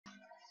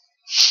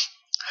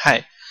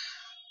Hi,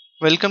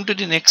 welcome to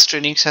the next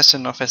training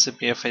session of SAP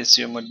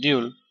FICO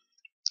module.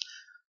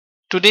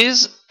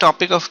 Today's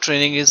topic of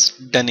training is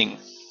dunning.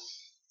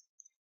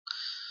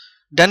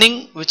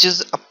 Dunning, which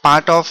is a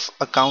part of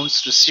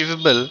accounts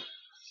receivable.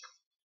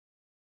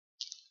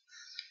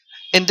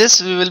 In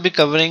this, we will be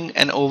covering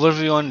an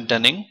overview on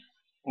dunning,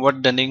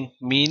 what dunning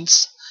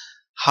means,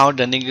 how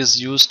dunning is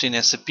used in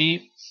SAP,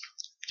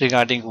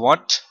 regarding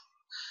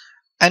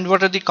and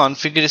what are the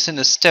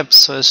configuration steps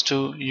so as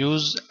to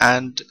use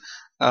and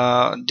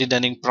the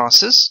dunning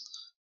process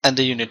and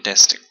the unit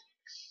testing.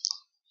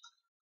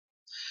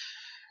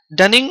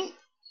 Dunning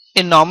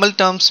in normal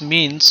terms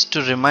means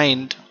to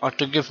remind or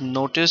to give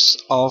notice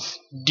of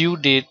due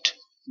date,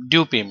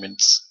 due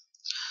payments.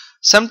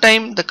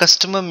 Sometimes the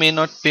customer may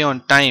not pay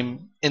on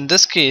time. In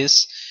this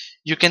case,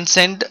 you can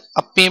send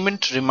a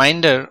payment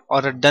reminder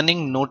or a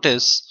dunning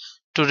notice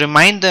to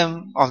remind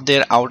them of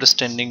their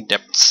outstanding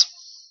debts.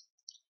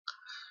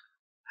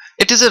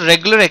 It is a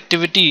regular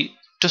activity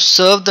to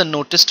serve the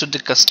notice to the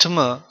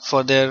customer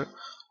for their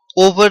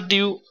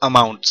overdue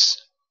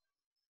amounts.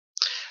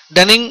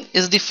 Dunning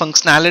is the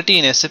functionality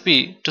in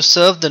SAP to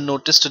serve the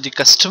notice to the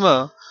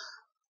customer.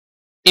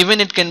 Even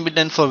it can be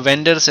done for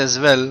vendors as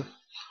well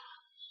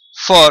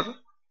for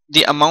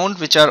the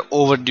amount which are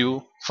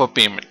overdue for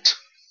payment.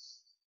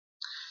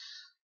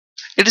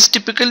 It is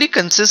typically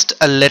consists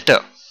a letter.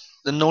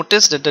 The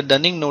notice, that the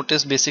dunning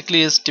notice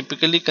basically is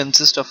typically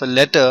consists of a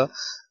letter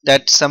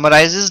that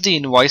summarizes the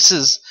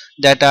invoices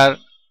that are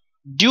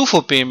due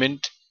for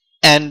payment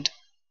and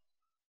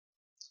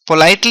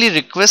politely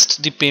requests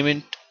the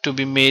payment to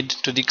be made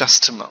to the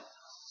customer.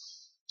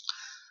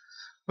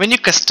 When you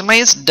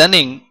customize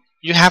dunning,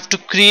 you have to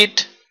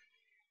create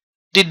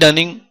the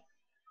dunning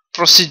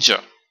procedure.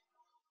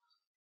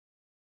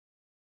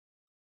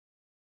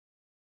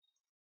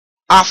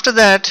 After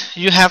that,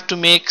 you have to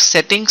make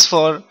settings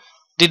for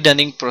the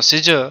dunning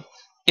procedure.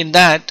 In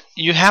that,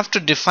 you have to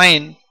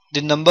define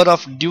the number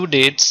of due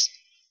dates,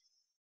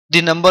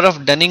 the number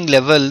of dunning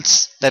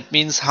levels, that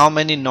means how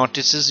many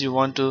notices you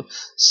want to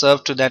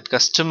serve to that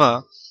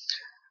customer,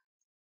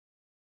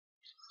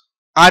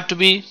 are to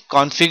be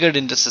configured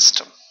in the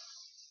system.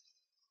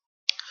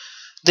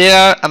 There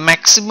are a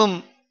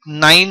maximum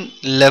 9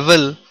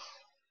 level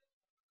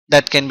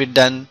that can be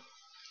done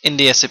in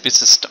the SAP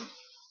system.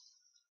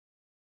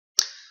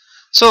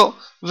 So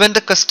when the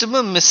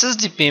customer misses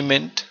the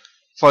payment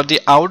for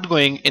the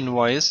outgoing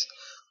invoice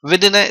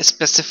within a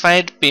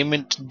specified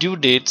payment due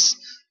dates,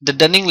 the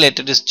dunning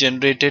letter is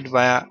generated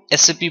via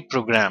SAP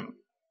program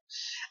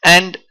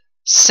and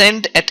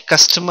sent at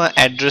customer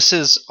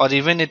addresses, or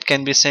even it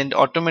can be sent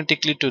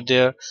automatically to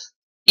their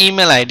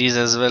email IDs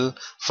as well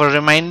for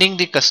reminding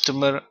the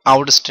customer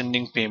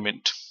outstanding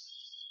payment.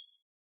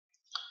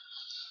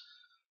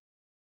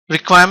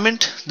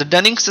 Requirement: the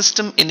dunning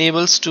system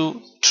enables to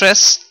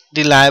trace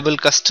the liable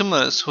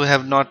customers who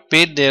have not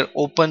paid their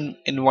open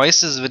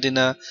invoices within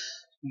a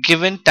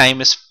given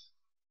time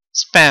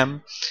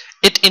span.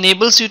 It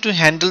enables you to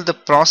handle the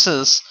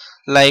process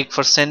like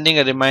for sending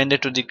a reminder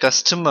to the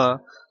customer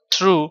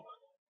through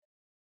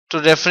to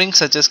referring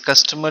such as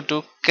customer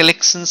to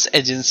collections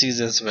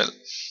agencies as well.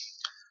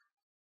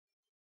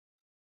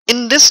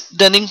 In this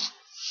dunning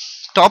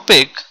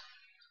topic,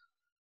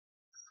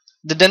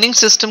 the dunning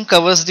system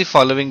covers the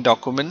following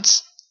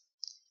documents.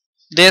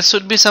 There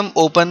should be some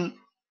open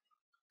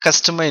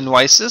customer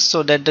invoices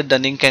so that the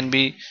dunning can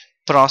be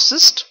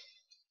processed.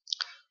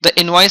 The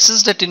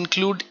invoices that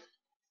include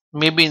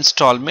maybe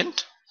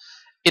installment.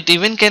 It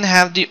even can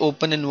have the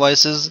open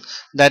invoices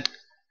that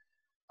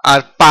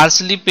are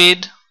partially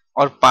paid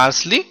or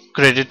partially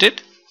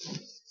credited.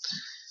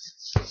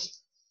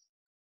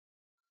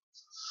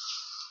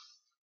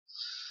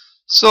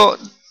 So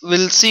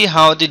we'll see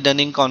how the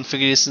dunning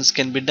configurations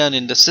can be done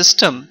in the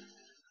system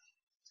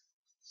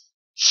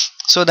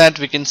so that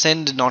we can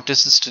send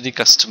notices to the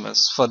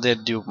customers for their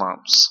due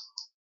amounts.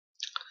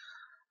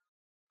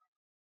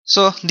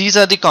 So these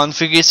are the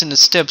configuration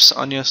steps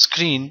on your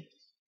screen.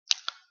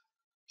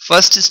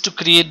 First is to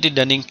create the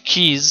dunning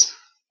keys,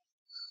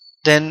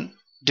 then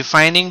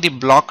defining the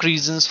block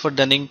regions for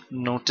dunning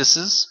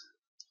notices,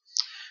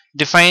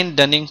 define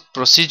dunning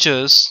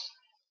procedures,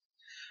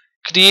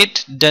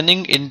 create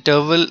dunning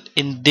interval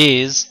in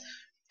days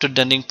to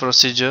dunning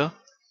procedure,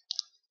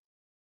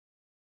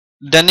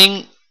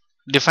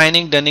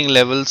 defining dunning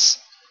levels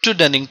to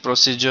dunning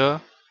procedure,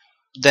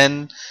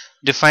 then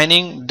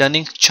defining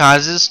dunning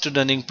charges to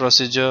dunning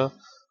procedure,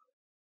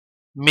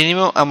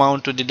 minimum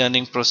amount to the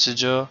dunning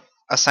procedure,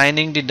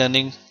 assigning the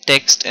dunning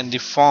text and the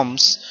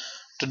forms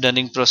to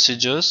dunning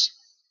procedures,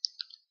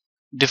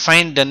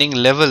 define dunning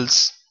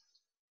levels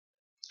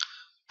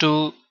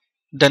to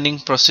dunning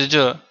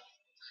procedure,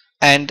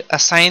 and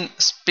assign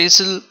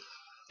special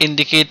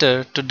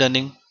indicator to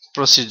dunning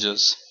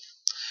procedures.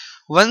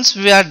 Once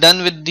we are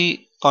done with the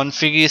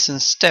configuration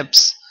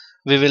steps,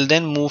 we will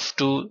then move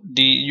to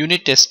the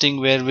unit testing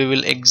where we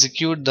will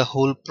execute the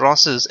whole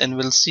process and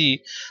we'll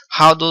see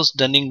how those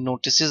dunning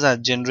notices are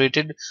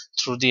generated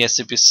through the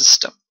SAP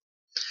system.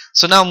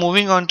 So now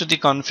moving on to the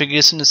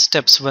configuration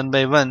steps one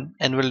by one,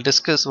 and we'll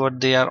discuss what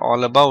they are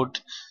all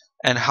about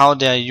and how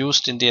they are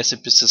used in the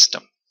SAP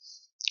system.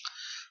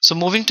 So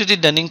moving to the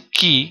Dunning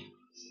key.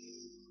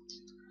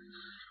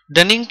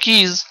 Dunning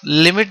keys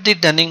limit the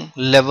Dunning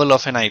level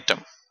of an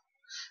item.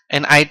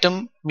 An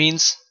item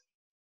means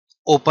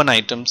open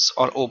items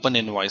or open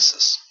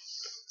invoices.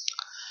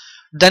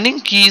 Dunning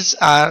keys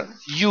are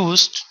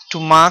used to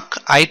mark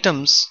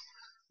items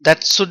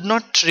that should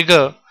not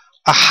trigger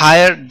a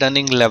higher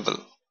Dunning level.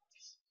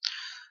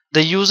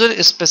 The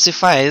user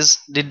specifies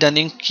the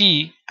Dunning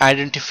key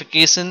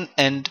identification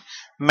and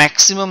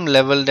maximum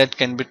level that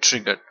can be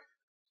triggered.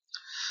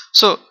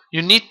 So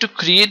you need to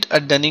create a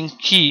Dunning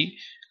key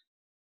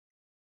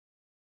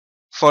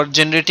for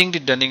generating the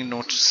Dunning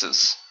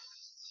notices.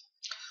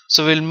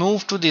 So we'll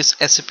move to this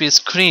SAP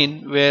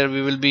screen where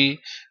we will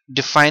be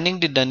defining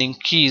the Dunning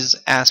keys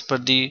as per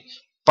the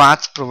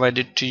path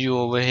provided to you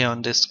over here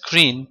on the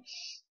screen.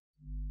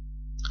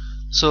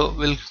 So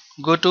we'll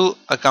go to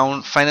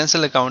account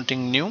financial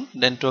accounting new,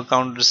 then to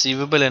account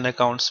receivable and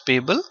accounts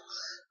payable.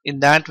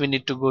 In that we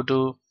need to go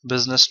to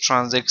business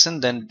transaction,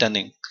 then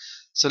Dunning.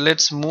 So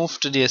let's move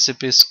to the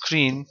SAP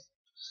screen.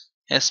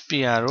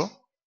 SPRO.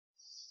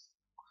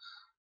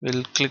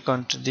 We'll click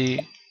onto the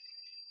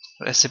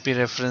SAP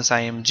reference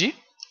IMG.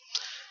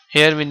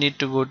 Here we need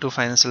to go to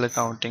financial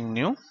accounting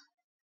new,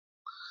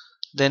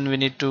 then we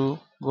need to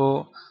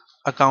go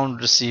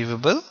account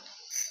receivable,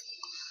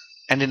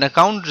 and in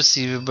account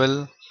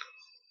receivable,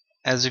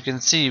 as you can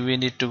see, we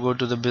need to go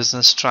to the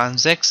business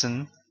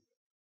transaction.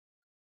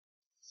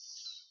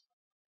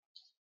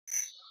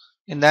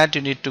 In that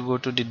you need to go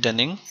to the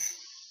Dunning,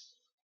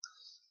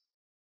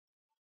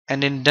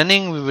 and in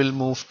Dunning we will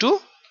move to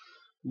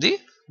the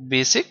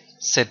basic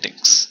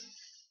settings.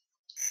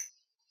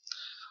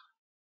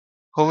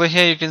 Over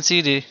here you can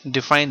see the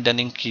define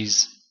Dunning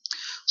keys.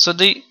 So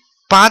the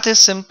path is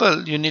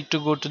simple. You need to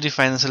go to the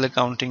financial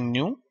accounting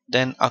new,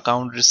 then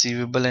account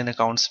receivable and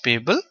accounts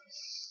payable.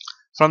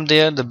 From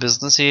there the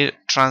business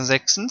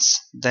transactions,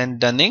 then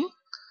Dunning,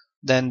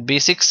 then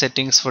basic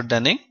settings for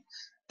Dunning,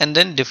 and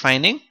then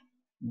defining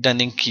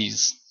Dunning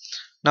keys.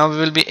 Now we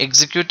will be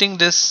executing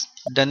this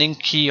Dunning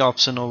key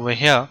option over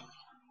here.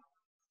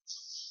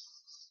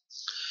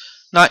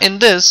 Now in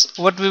this,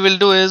 what we will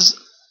do is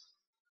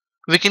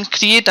we can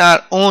create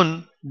our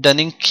own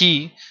Dunning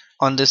key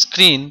on the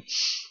screen.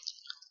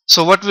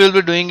 So what we will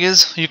be doing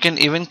is, you can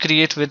even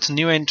create with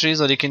new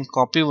entries or you can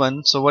copy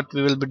one. So what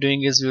we will be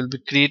doing is, we will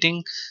be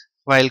creating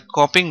while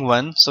copying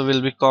one. So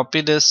we'll be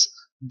copy this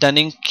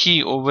Dunning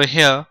key over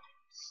here.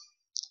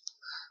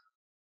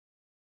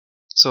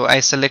 So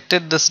I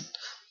selected this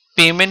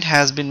payment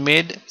has been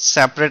made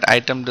separate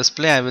item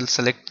display. I will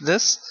select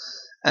this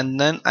and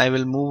then I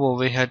will move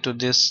over here to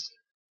this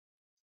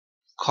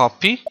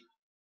copy,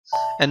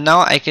 and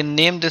now I can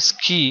name this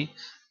key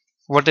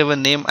whatever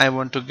name I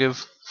want to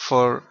give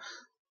for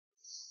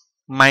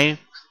my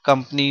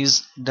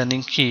company's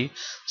Dunning key.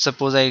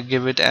 Suppose I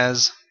give it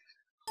as,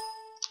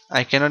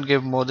 I cannot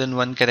give more than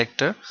one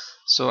character,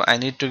 so I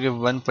need to give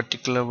one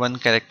particular one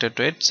character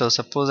to it. So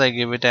suppose I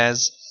give it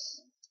as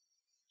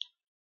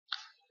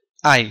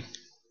I,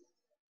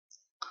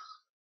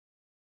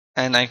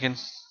 and I can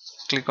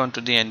click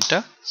onto the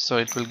enter, so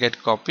it will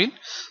get copied.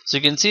 So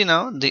you can see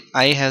now the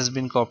I has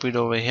been copied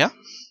over here.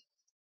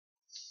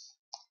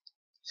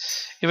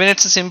 Even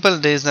it's a simple,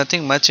 there is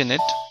nothing much in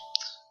it.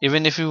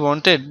 Even if you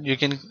wanted, you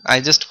can,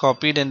 I just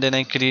copied and then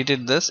I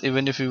created this.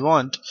 Even if you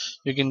want,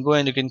 you can go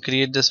and you can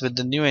create this with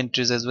the new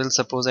entries as well.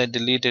 Suppose I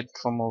delete it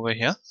from over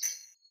here.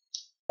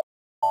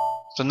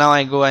 So now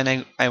I go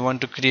and I want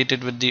to create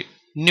it with the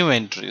new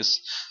entries.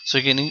 So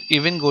you can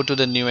even go to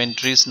the new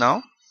entries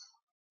now,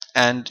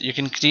 and you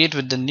can create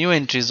with the new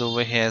entries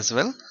over here as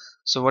well.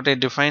 So what I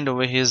defined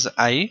over here is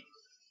I.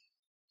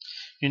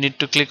 You need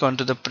to click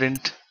onto the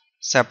print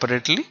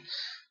separately,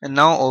 and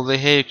now over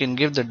here you can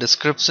give the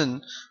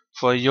description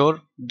for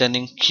your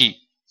Dunning key.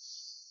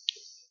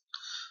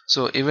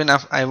 So even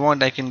if I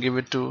want, I can give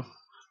it to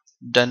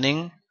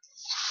Dunning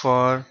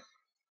for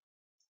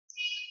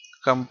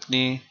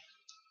company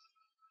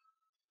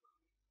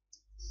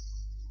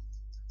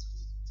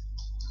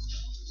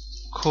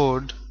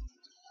code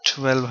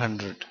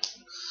 1200.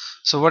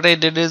 So what I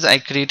did is, I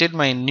created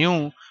my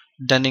new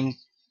Dunning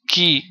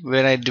key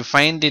where I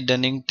defined the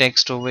Dunning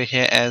text over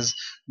here as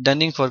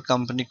Dunning for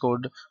company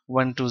code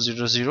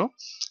 1200.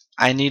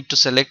 I need to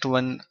select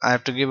one, I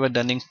have to give a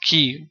Dunning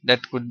key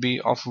that could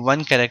be of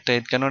one character,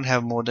 it cannot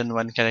have more than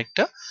one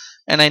character,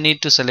 and I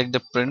need to select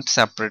the print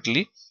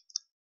separately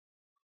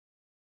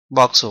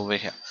box over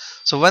here.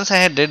 So once I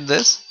had did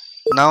this,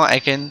 now I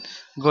can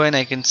go and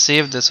I can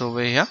save this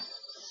over here.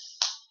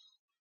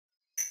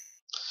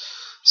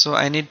 So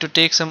I need to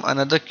take some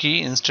another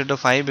key instead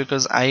of I,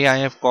 because I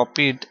have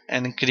copied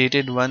and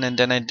created one and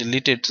then I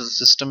deleted, so the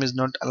system is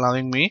not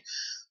allowing me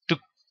to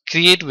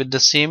create with the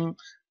same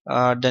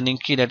Dunning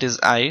key, that is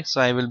I. So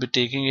I will be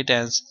taking it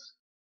as,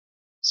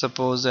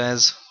 suppose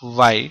as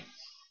Y,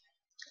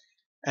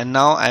 and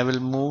now I will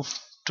move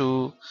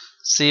to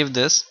save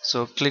this.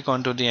 So click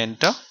onto the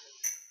enter.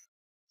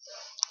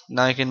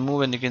 Now you can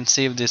move and you can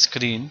save the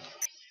screen,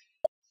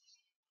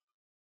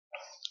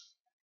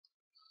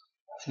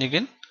 and you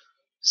can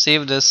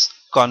save this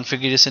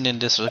configuration in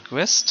this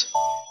request.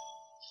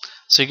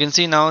 So you can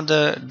see now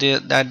that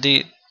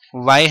the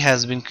Y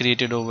has been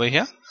created over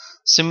here.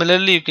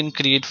 Similarly, you can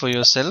create for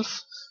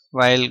yourself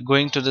while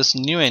going to this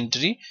new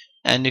entry,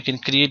 and you can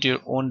create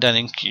your own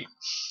Dunning key.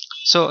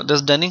 So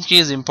this Dunning key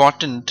is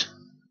important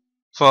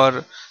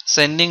for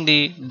sending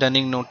the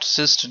Dunning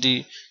notices to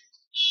the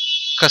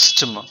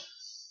customer.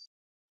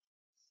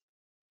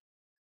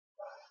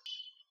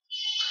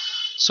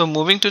 So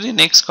moving to the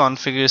next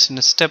configuration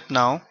step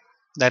now,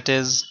 that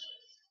is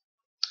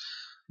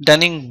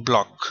Dunning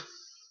block.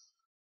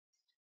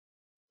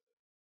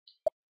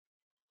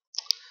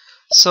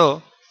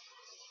 So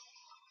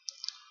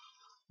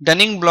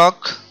Dunning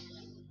block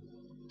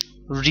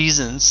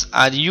reasons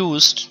are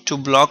used to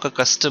block a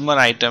customer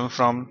item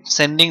from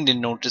sending the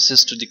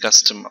notices to the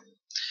customer.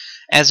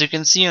 As you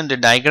can see on the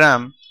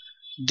diagram,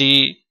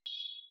 the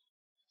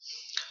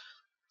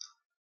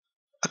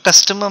a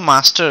customer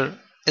master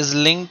is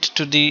linked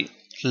to the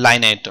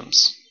line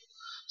items.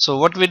 So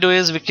what we do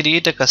is we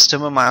create a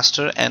customer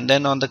master, and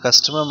then on the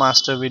customer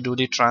master we do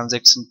the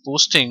transaction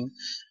posting,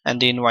 and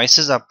the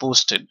invoices are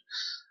posted.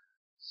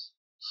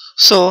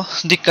 So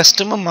the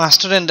customer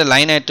master and the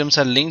line items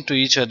are linked to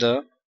each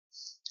other,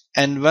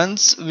 and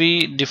once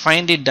we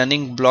define the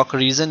Dunning block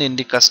reason in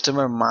the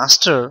customer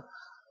master,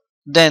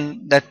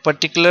 then that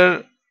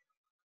particular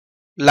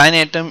line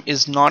item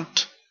is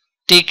not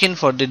taken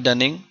for the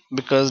Dunning,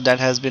 because that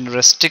has been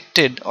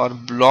restricted or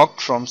blocked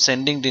from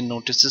sending the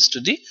notices to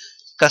the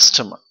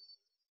customer.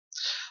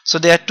 So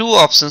there are two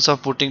options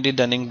of putting the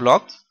Dunning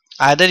block.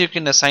 Either you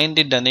can assign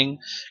the Dunning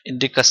in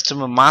the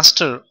customer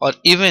master, or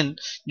even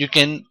you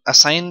can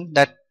assign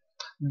that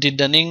the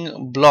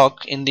Dunning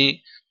block in the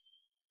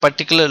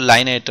particular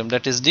line item,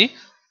 that is the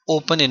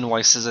open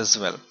invoices as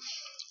well.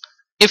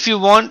 If you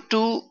want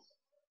to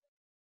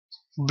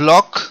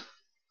block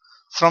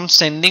from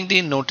sending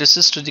the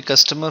notices to the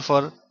customer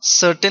for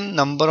certain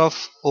number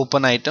of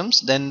open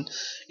items, then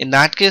in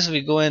that case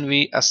we go and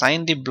we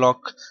assign the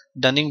block,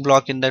 Dunning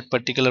block, in that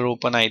particular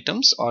open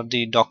items or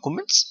the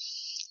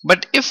documents.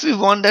 But if we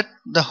want that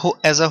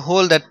as a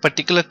whole, that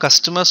particular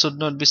customer should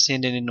not be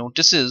sent any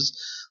notices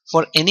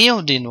for any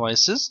of the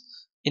invoices,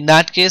 in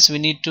that case we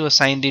need to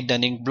assign the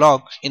Dunning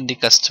block in the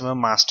customer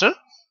master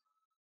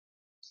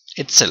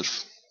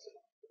itself.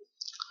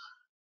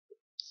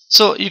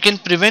 So you can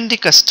prevent the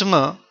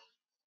customer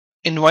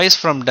invoice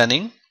from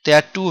Dunning. There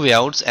are two way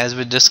outs, as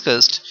we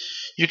discussed.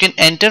 You can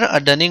enter a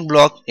Dunning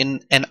block in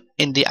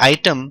the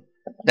item,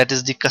 that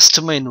is the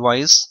customer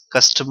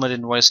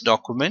invoice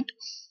document.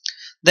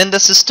 Then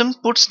the system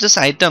puts this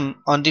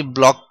item on the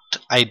blocked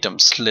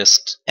items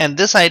list, and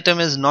this item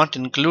is not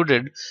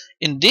included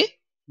in the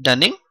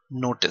Dunning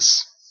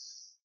notice.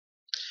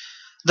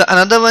 The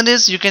another one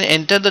is you can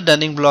enter the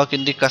Dunning block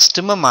in the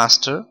customer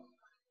master.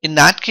 In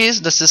that case,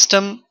 the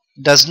system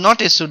does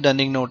not issue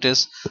Dunning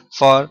notice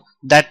for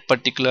that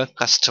particular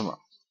customer.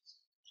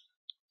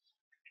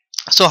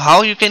 So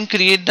how you can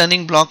create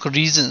Dunning block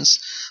reasons?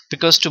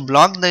 Because to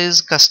block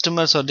these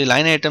customers or the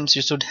line items,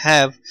 you should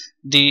have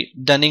the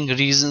Dunning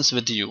reasons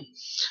with you.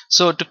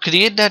 So to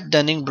create that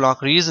Dunning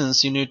block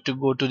reasons, you need to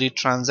go to the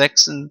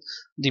transaction,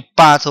 the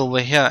path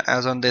over here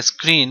as on the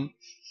screen,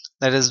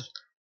 that is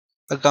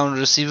account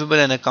receivable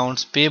and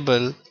accounts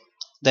payable,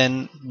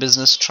 then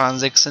business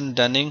transaction,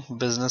 Dunning,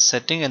 business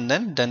setting, and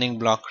then Dunning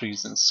block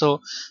reasons. So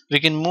we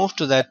can move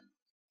to that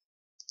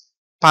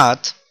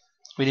path.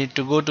 We need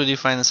to go to the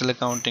financial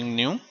accounting,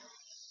 new,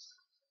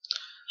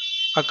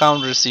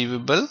 account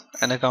receivable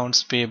and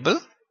accounts payable,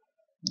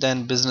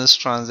 then business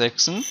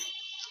transaction,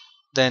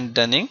 then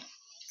Dunning,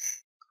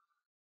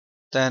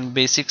 then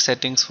basic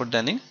settings for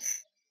Dunning.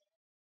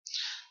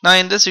 Now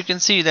in this you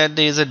can see that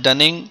there is a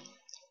Dunning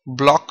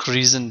block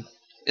reason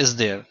is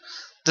there.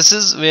 This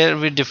is where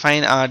we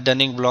define our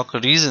Dunning block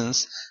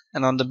reasons,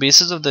 and on the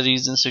basis of the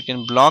reasons you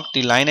can block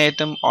the line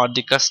item or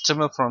the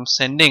customer from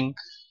sending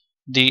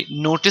the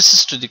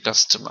notices to the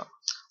customer.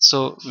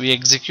 So we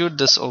execute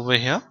this over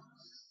here.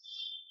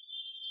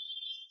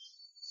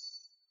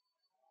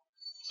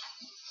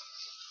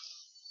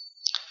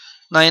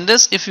 Now in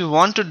this, if you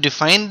want to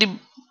define the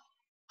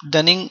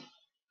Dunning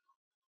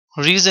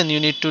reason, you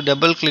need to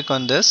double click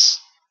on this.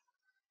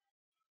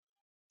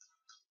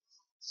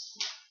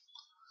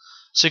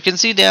 So you can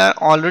see there are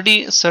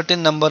already a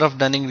certain number of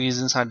Dunning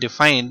reasons are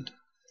defined,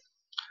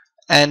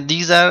 and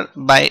these are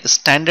by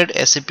standard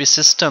SAP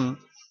system.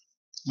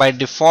 By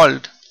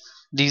default,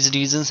 these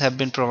reasons have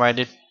been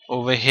provided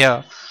over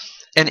here,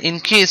 and in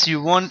case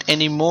you want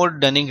any more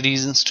Dunning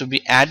reasons to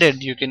be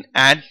added, you can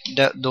add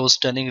those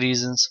Dunning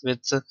reasons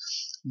with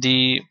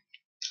the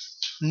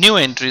new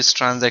entries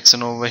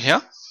transaction over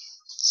here.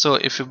 So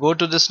if you go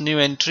to this new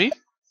entry,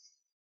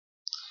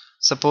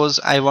 suppose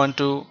I want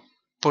to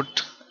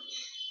put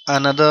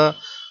another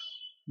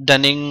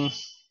Dunning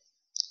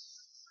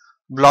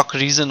block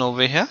reason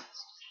over here.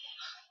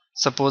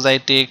 Suppose I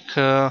take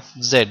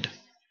Z.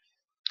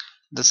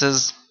 This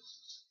is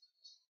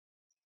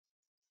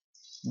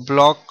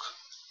block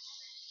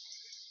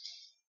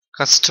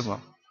customer,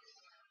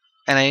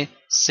 and I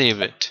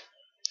save it.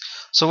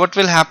 So what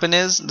will happen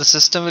is the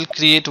system will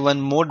create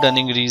one more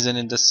Dunning region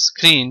in the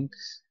screen,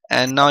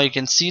 and now you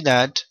can see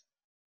that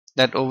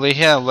over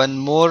here one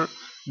more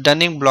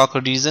Dunning block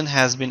region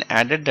has been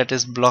added, that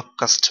is block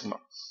customer.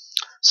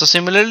 So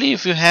similarly,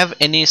 if you have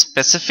any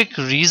specific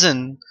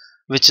reason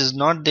which is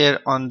not there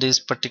on these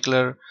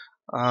particular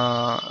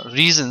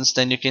reasons,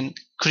 then you can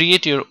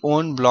create your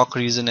own block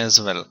region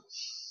as well.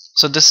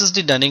 So this is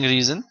the Dunning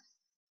region,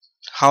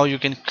 how you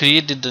can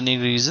create the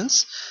Dunning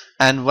regions.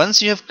 And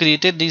once you have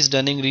created these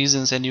Dunning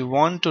regions and you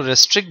want to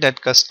restrict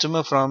that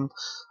customer from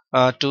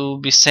to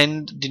be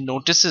sent the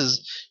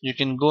notices, you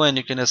can go and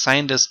you can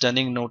assign this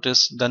Dunning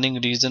notice,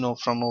 Dunning region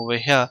from over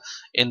here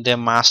in their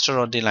master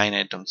or the line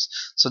items.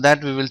 So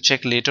that we will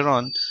check later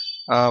on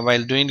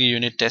while doing the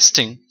unit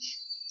testing.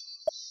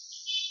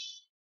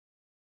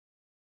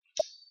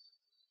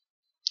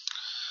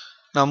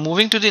 Now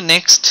moving to the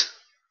next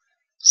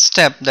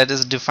step, that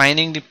is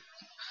defining the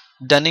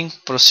Dunning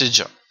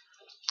procedure.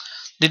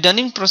 The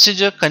Dunning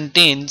procedure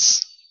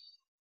contains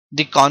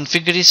the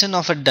configuration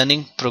of a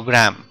Dunning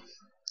program.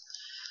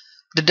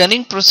 The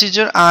Dunning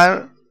procedure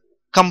are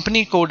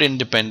company code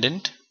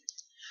independent.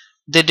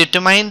 They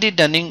determine the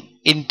Dunning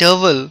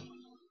interval,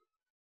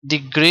 the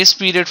grace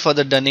period for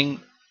the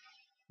Dunning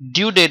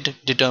due date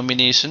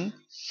determination,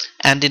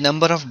 and the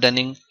number of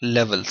Dunning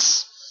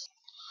levels.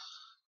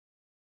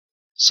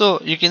 So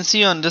you can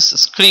see on this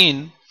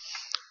screen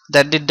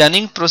that the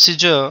Dunning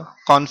procedure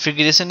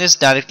configuration is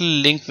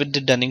directly linked with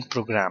the Dunning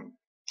program.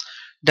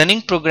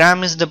 Dunning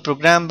program is the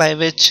program by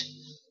which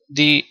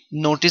the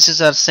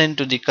notices are sent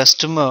to the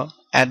customer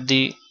at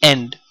the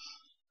end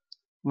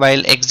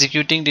while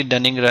executing the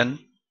Dunning run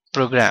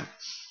program.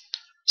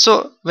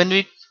 So when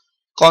we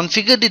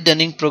configure the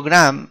Dunning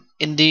program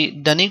in the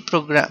Dunning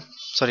procedure,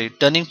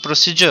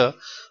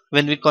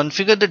 when we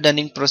configure the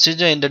Dunning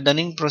procedure in the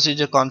Dunning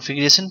procedure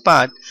configuration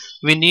part,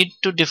 we need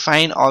to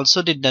define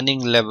also the Dunning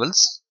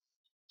levels,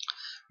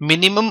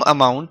 minimum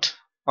amount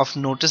of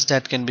notice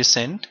that can be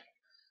sent,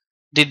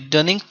 the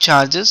Dunning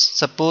charges.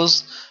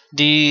 Suppose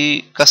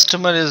the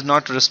customer is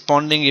not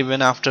responding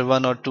even after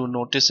one or two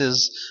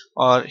notices,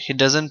 or he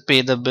doesn't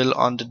pay the bill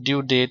on the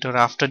due date or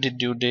after the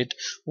due date,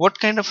 what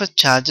kind of a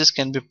charges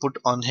can be put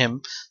on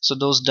him? So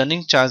those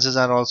Dunning charges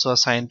are also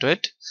assigned to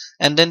it.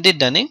 And then the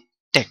Dunning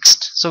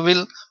text. So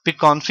we'll be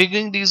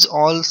configuring these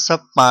all sub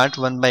part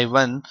one by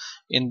one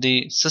in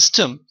the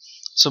system.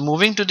 So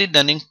moving to the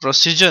Dunning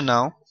procedure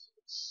now.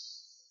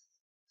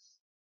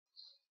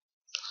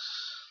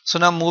 So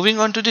now moving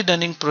on to the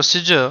Dunning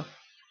procedure,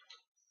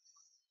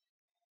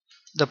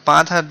 the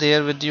path are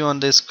there with you on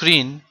the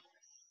screen.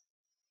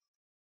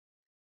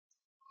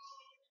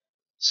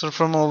 So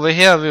from over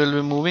here we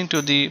will be moving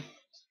to the,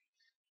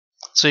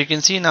 so you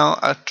can see now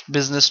a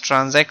business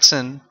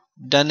transaction,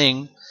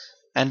 Dunning,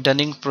 and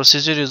Dunning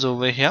procedure is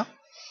over here.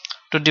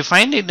 To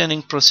define the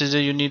Dunning procedure,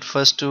 you need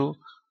first to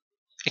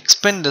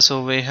expand this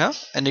over here,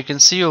 and you can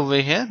see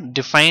over here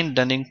define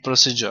Dunning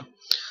procedure.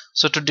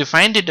 So to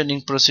define the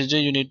Dunning procedure,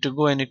 you need to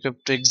go and you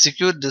have to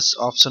execute this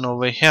option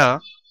over here.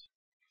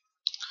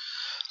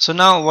 So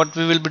now what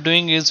we will be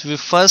doing is we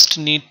first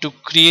need to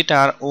create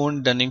our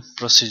own Dunning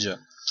procedure.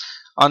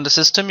 On the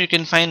system you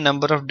can find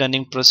number of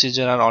Dunning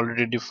procedure are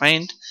already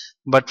defined,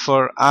 but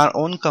for our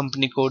own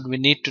company code we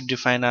need to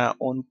define our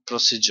own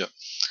procedure.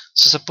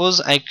 So suppose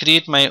I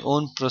create my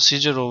own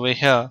procedure over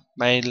here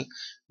by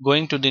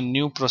going to the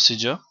new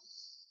procedure,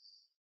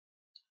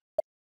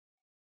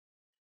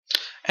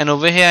 and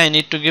over here I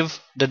need to give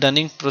the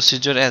Dunning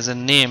procedure as a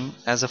name,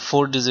 as a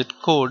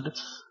 4-digit code.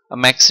 A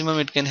maximum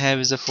it can have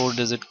is a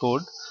 4-digit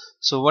code.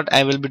 So what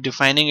I will be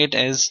defining it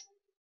as,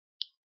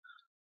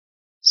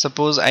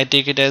 suppose I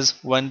take it as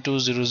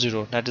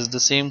 1200, that is the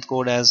same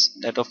code as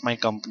that of my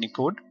company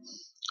code.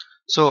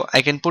 So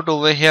I can put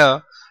over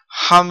here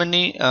how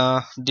many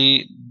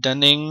the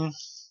Dunning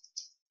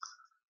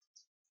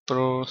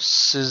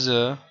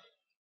procedure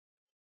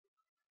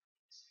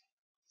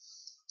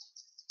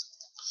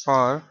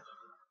for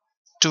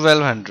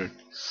 1200.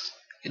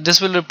 This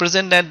will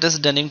represent that this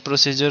Dunning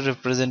procedure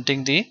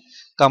representing the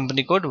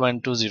company code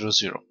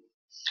 1200.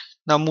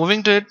 Now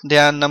moving to it,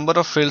 there are a number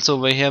of fields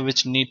over here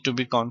which need to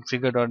be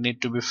configured or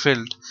need to be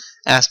filled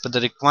as per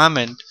the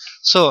requirement.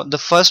 So the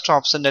first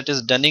option, that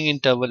is Dunning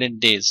interval in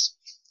days.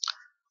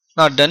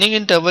 Now Dunning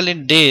interval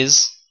in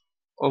days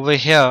over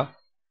here,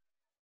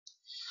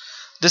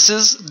 this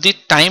is the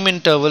time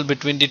interval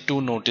between the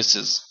two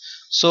notices.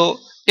 So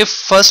if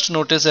first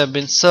notice have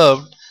been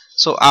served,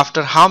 so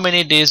after how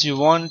many days you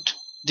want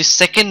the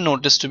second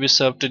notice to be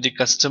served to the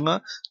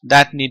customer,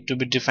 that need to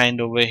be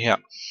defined over here.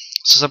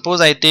 So suppose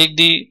I take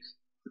the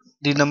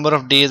number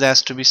of days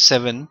as to be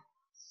 7.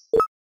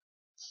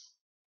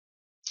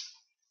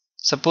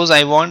 Suppose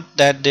I want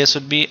that there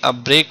should be a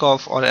break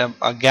of or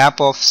a gap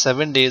of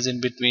 7 days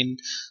in between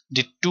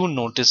the two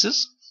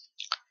notices.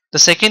 The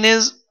second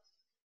is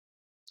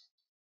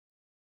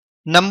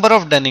number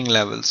of Dunning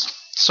levels.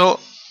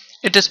 So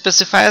it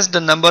specifies the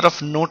number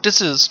of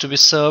notices to be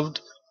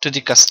served to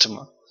the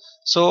customer.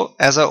 So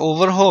as a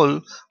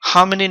overhaul,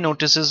 how many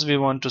notices we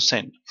want to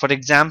send? For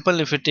example,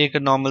 if you take a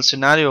normal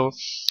scenario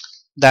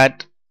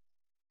that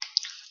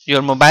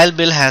your mobile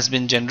bill has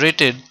been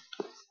generated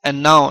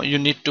and now you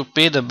need to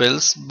pay the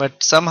bills,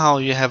 but somehow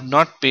you have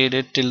not paid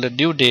it till the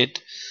due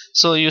date,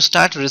 so you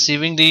start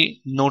receiving the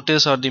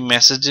notice or the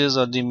messages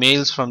or the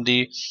mails from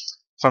the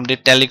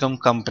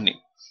telecom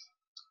company.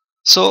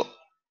 So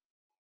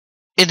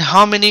in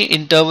how many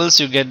intervals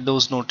you get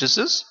those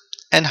notices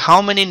and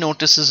how many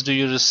notices do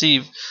you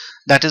receive,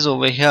 that is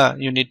over here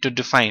you need to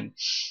define.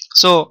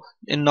 So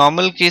in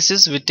normal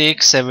cases we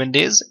take 7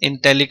 days. In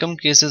telecom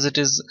cases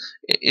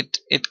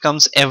it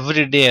comes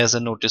every day as a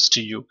notice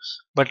to you,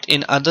 but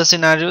in other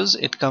scenarios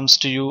it comes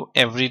to you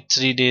every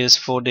 3 days,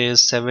 4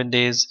 days, 7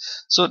 days.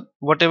 So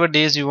whatever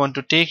days you want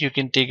to take, you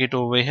can take it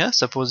over here.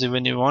 Suppose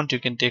even you want, you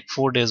can take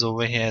 4 days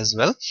over here as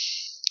well.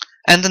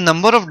 And the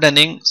number of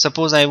dunning,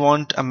 suppose I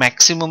want a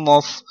maximum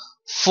of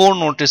 4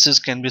 notices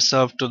can be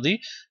served to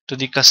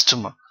the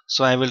customer,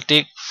 so I will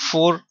take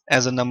 4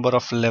 as a number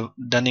of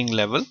dunning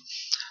level.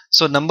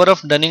 So number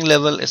of dunning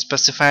level is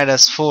specified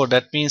as 4.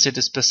 That means it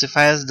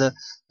specifies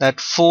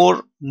that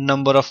 4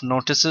 number of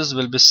notices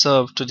will be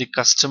served to the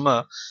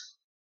customer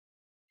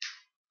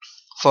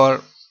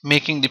for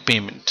making the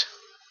payment.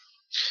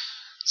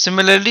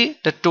 Similarly,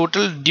 the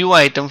total due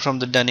item from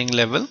the dunning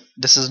level,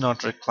 this is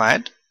not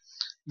required.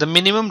 The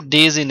minimum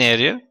days in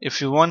arrear, if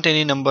you want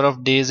any number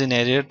of days in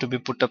arrear to be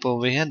put up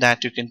over here,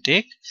 that you can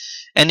take.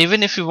 And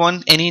even if you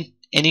want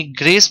any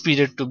grace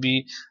period to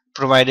be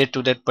provided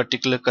to that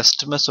particular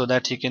customer so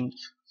that he can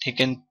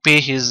pay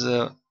his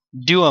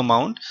due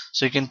amount,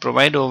 so you can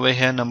provide over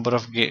here number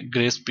of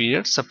grace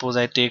periods. Suppose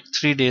I take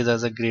 3 days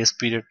as a grace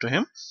period to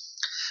him.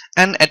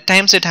 And at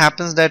times it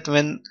happens that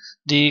when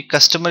the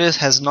customer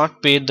has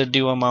not paid the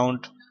due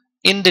amount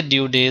in the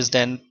due days,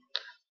 then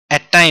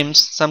at times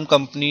some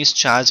companies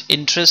charge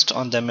interest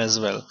on them as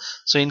well.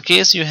 So in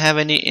case you have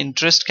any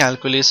interest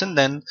calculation,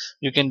 then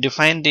you can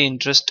define the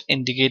interest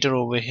indicator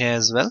over here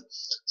as well.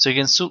 So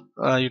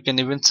you can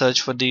even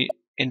search for the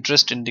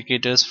interest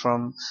indicators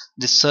from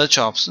the search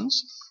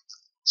options.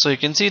 So you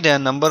can see there are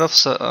number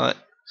of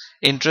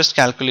interest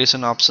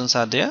calculation options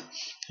are there.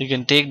 You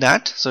can take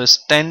that. So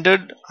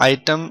standard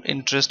item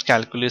interest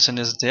calculation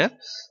is there.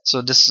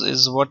 So this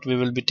is what we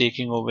will be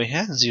taking over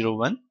here,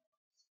 01.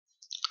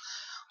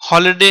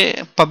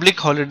 Holiday, public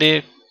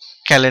holiday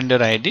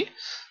calendar ID.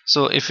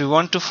 So if you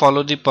want to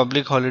follow the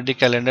public holiday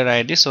calendar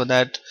ID so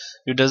that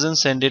you doesn't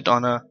send it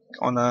on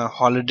a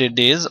holiday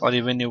days, or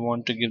even you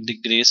want to give the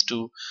grace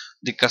to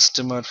the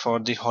customer for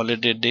the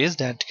holiday days,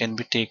 that can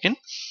be taken.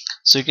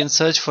 So you can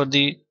search for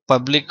the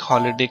public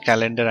holiday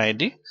calendar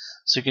ID.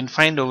 So you can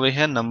find over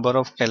here number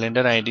of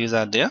calendar IDs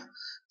are there.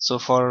 So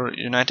for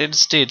United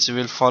States you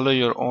will follow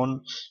your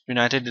own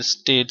United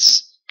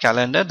States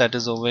calendar, that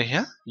is over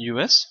here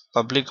US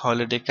public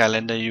holiday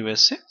calendar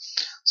USA,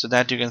 so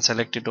that you can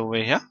select it over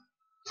here.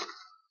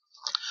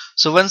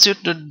 So once you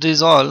do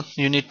this all,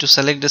 you need to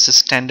select this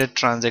standard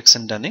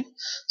transaction dunning.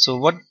 So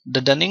what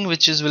the dunning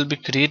which is will be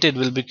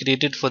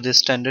created for this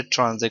standard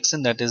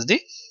transaction, that is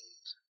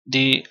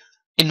the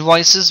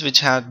invoices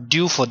which are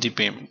due for the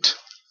payment.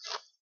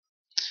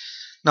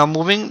 Now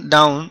moving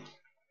down,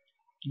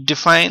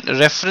 define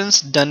reference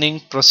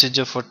dunning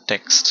procedure for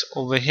text.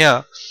 Over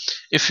here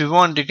if you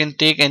want, you can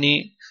take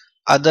any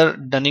other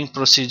dunning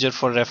procedure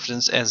for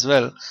reference as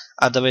well,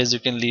 otherwise you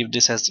can leave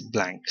this as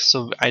blank.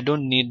 So I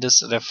don't need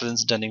this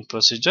reference dunning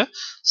procedure,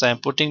 so I'm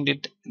putting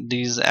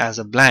these as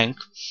a blank.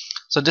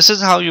 So this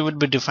is how you would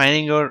be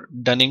defining your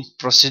dunning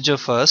procedure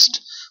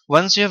first.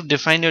 Once you have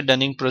defined your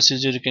dunning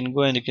procedure, you can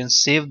go and you can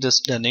save this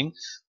dunning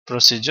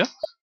procedure,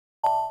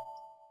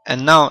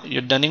 and now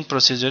your dunning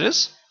procedure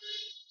is,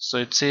 so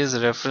it says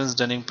reference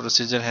dunning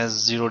procedure has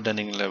 0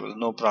 dunning level,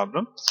 no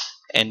problem,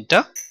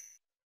 enter.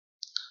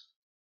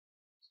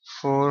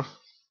 For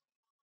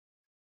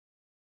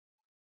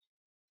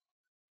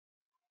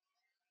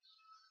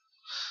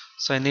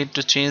so I need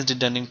to change the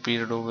dunning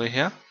period over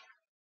here.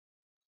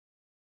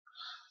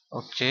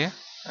 Okay,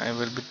 I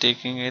will be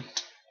taking it,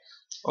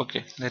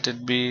 okay, let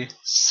it be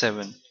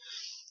 7.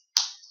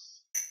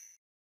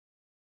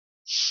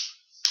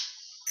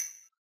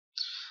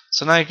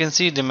 So now you can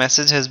see the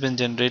message has been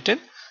generated.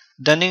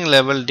 Dunning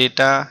level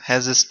data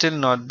has still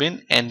not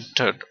been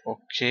entered.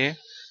 Okay,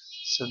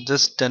 so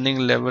this dunning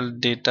level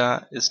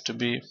data is to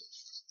be,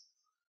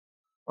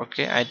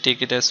 okay, I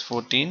take it as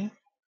 14.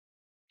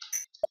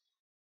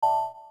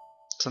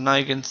 So now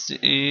you can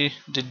see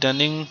the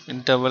dunning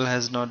interval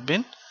has not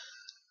been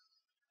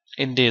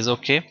in days.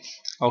 Okay,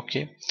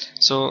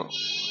 so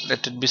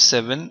let it be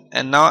 7.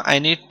 And now I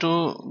need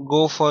to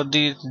go for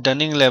the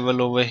dunning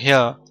level over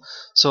here.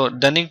 So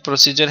dunning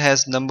procedure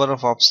has number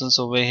of options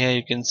over here,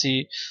 you can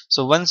see.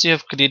 So once you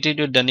have created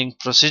your dunning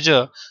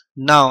procedure,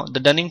 now the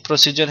dunning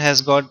procedure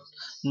has got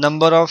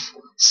number of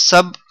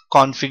sub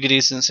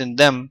configurations in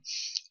them.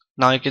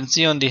 Now you can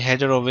see on the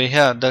header over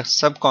here, the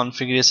sub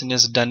configuration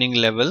is dunning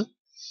level,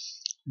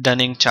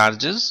 dunning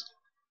charges,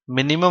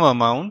 minimum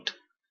amount,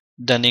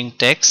 dunning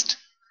text,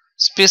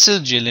 special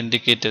GL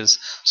indicators.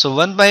 So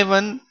one by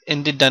one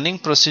in the dunning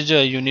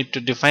procedure you need to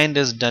define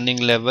this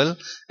dunning level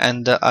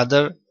and the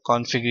other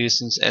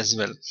configurations as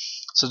well.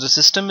 So the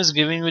system is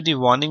giving you the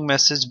warning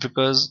message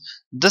because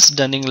this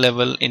dunning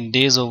level in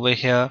days over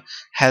here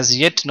has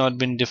yet not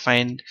been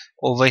defined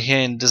over here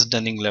in this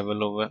dunning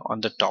level over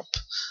on the top.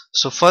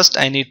 So first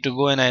I need to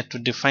go and I have to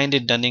define the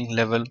dunning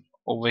level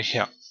over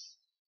here.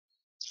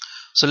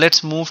 So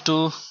let's move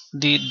to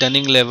the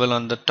dunning level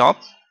on the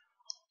top.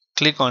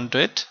 Click onto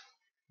it,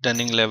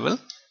 dunning level.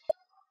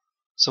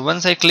 So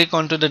once I click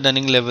onto the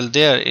dunning level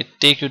there, it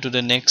take you to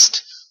the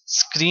next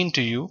screen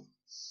to you.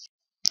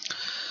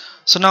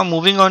 So now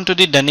moving on to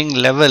the dunning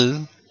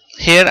level,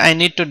 here I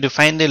need to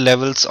define the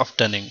levels of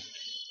dunning.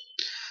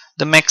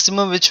 The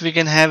maximum which we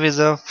can have is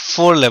a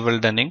 4 level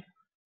dunning,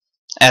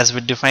 as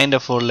we defined a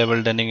 4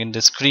 level dunning in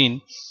the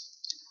screen.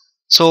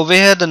 So over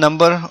here the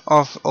number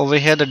of over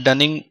here the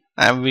dunning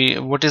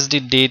what is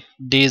the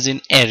days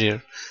in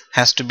arrear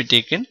has to be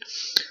taken.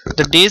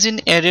 The days in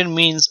arrear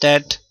means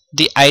that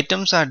the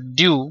items are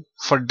due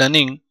for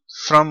dunning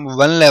from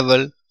one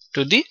level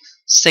to the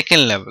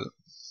second level.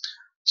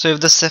 So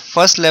if the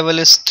first level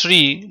is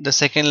 3, the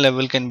second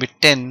level can be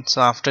 10.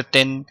 So after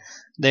 10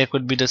 there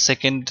could be the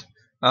second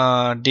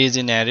days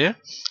in arrear.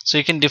 So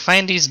you can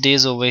define these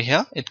days over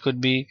here. It could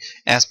be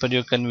as per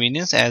your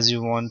convenience as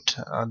you want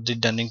the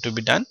dunning to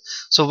be done.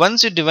 So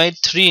once you divide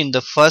 3 in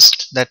the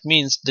first, that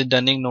means the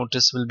dunning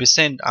notice will be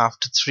sent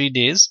after 3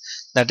 days.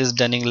 That is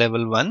dunning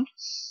level 1.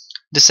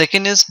 The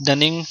second is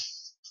dunning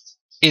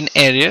in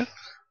arrear,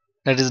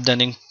 that is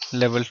dunning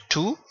level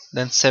 2.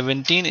 Then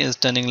 17 is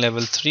dunning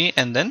level 3,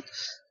 and then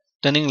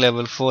dunning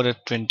level 4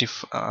 at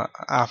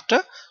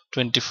after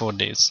 24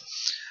 days.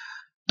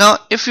 Now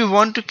if you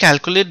want to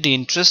calculate the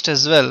interest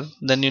as well,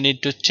 then you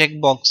need to tick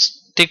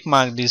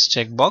mark these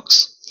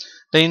checkbox.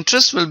 The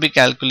interest will be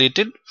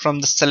calculated from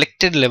the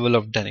selected level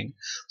of dunning.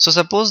 So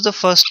suppose the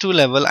first 2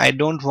 level I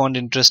don't want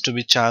interest to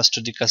be charged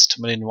to the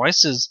customer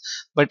invoices,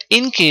 but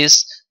in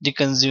case the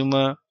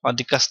consumer or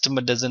the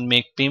customer doesn't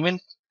make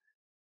payment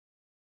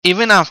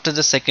even after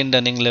the second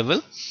dunning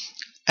level,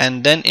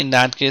 and then in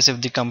that case if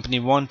the company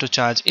want to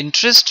charge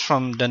interest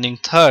from dunning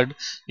third,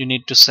 you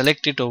need to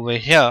select it over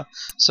here.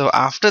 So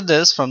after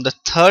this, from the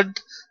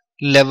third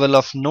level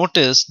of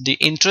notice, the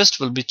interest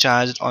will be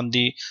charged on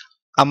the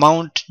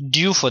amount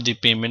due for the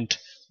payment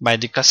by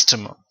the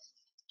customer.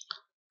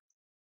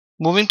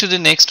 Moving to the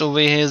next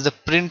over here is the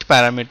print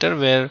parameter,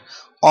 where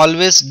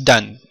always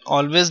done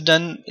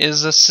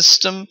is a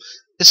system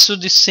issue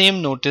the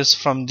same notice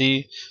from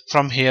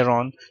here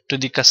on to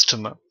the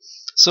customer.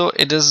 So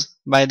it is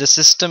by the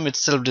system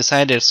itself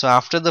decided. So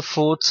after the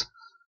fourth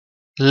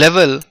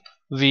level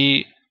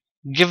we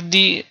give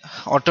the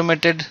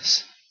automated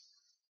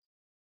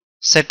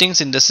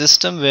settings in the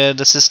system, where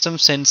the system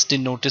sends the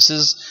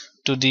notices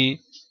to the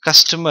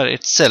customer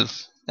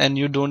itself and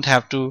you don't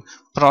have to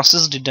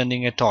process the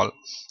dunning at all.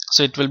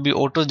 So it will be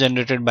auto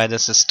generated by the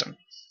system.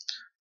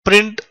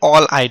 Print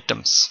all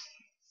items.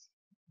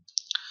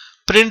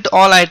 Print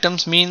all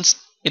items means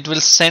it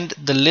will send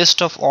the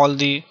list of all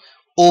the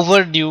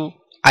overdue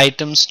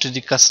items to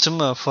the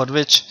customer for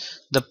which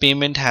the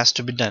payment has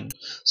to be done.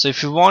 So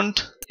if you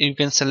want, you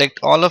can select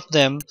all of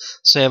them.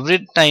 So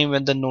every time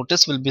when the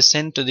notice will be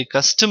sent to the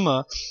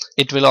customer,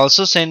 it will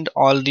also send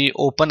all the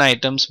open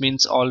items,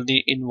 means all the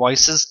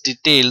invoices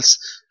details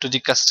to the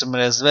customer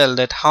as well,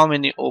 that how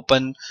many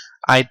open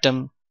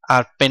items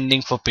are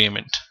pending for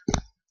payment.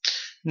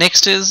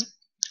 Next is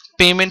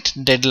payment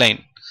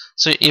deadline.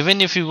 So even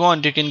if you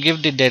want, you can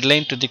give the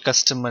deadline to the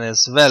customer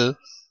as well,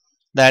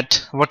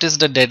 that what is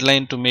the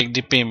deadline to make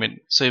the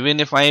payment. So even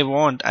if I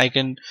want, I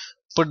can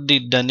put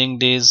the dunning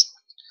days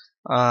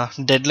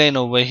deadline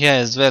over here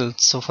as well.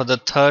 So for the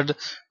third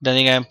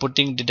dunning I am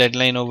putting the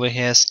deadline over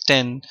here as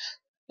 10.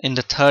 In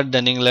the third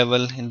dunning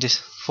level, in this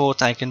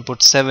fourth I can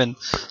put 7.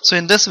 So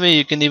in this way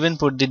you can even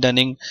put the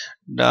dunning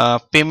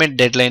payment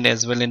deadline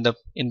as well in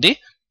the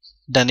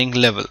dunning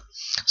level.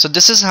 So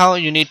this is how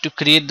you need to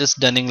create this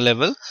dunning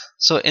level.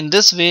 So in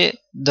this way,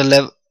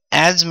 the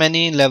as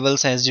many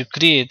levels as you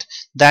create,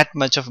 that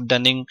much of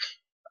dunning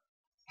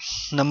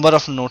number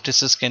of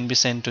notices can be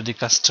sent to the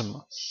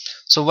customer.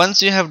 So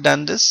once you have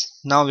done this,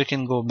 now we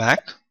can go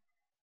back,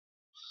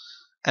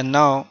 and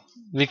now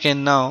we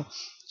can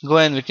go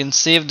and we can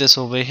save this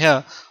over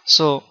here.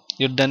 So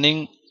your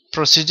dunning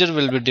procedure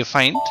will be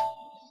defined.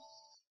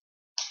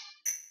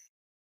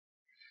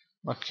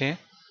 Okay,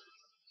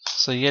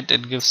 so yet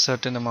it gives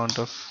certain amount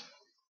of.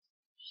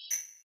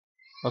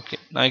 Okay,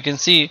 now you can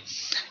see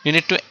you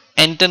need to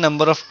enter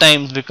number of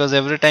times, because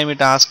every time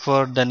it asks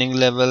for dunning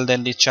level,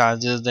 then the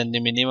charges, then the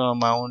minimum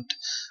amount,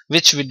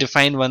 which we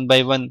define one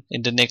by one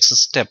in the next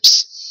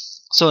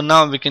steps. So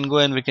now we can go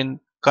and we can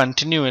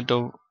continue it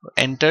or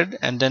entered,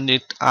 and then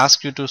it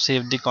asks you to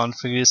save the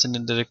configuration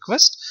in the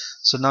request.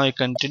 So now you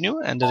continue,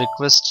 and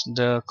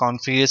the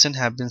configuration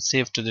have been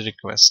saved to the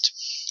request.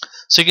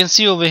 So you can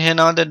see over here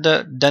now that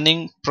the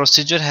dunning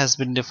procedure has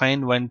been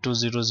defined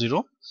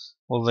 1200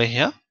 over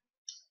here,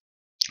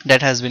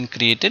 that has been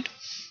created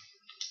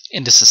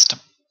in the system.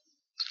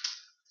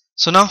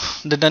 So now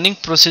the dunning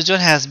procedure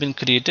has been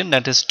created,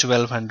 that is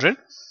 1200.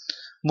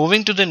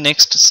 Moving to the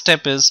next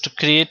step is to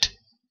create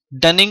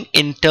dunning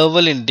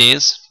interval in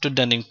days to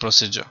dunning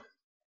procedure.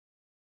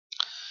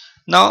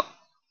 Now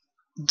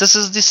this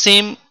is the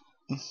same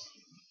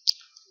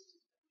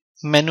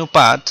menu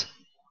path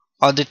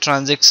or the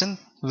transaction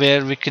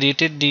where we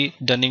created the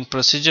dunning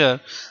procedure,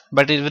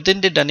 but within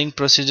the dunning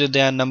procedure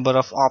there are a number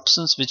of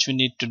options which we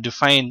need to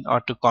define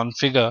or to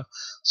configure.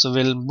 So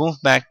we'll move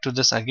back to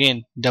this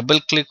again,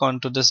 double click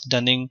onto this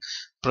dunning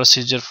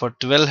procedure for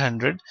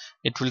 1200.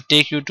 It will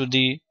take you to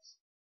the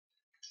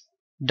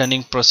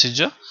dunning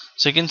procedure.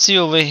 So you can see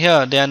over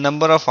here there are a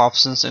number of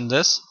options in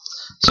this.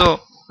 So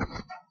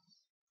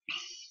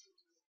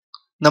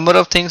number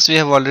of things we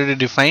have already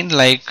defined,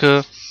 like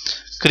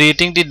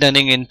creating the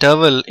dunning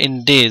interval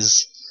in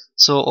days.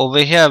 So over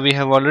here we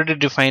have already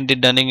defined the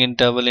dunning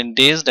interval in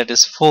days, that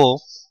is 4.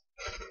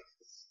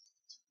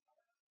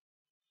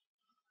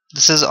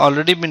 This has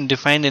already been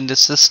defined in the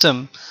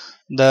system.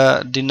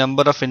 The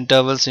number of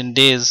intervals in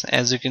days,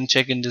 as you can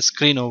check in the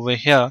screen over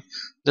here,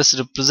 this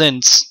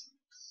represents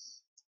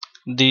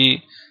the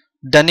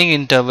dunning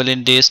interval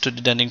in days to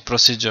the dunning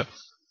procedure.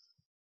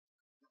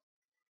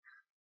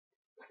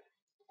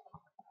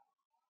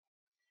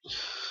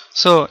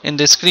 So in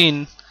the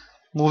screen,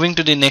 moving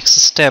to the next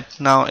step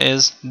now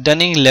is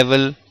dunning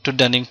level to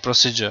dunning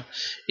procedure.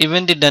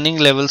 Even the dunning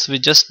levels we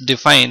just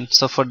defined.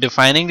 So for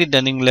defining the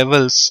dunning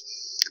levels,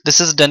 this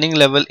is dunning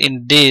level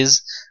in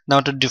days.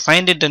 Now to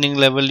define the dunning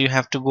level you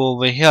have to go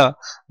over here,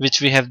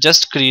 which we have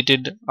just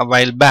created a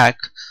while back.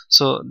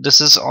 So this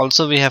is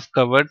also we have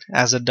covered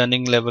as a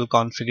dunning level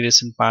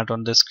configuration part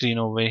on the screen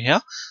over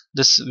here.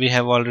 This we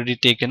have already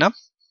taken up.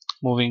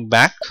 Moving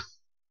back.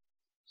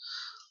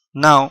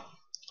 Now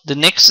the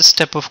next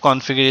step of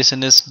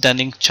configuration is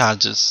dunning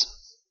charges.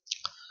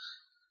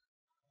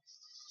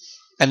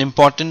 An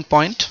important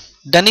point,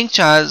 dunning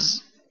charge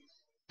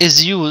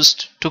is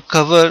used to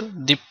cover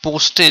the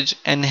postage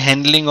and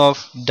handling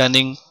of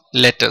dunning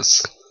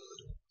letters.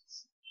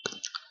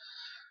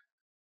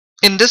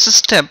 In this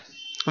step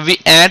we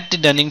add the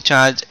dunning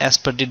charge as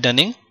per the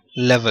dunning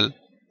level.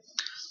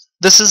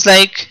 This is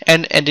like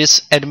an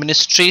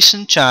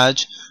administration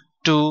charge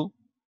to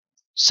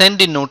send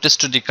the notice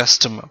to the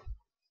customer.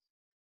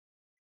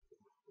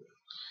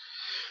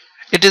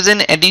 It is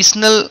an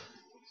additional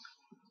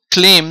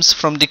claims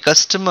from the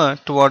customer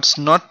towards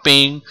not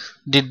paying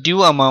the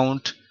due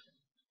amount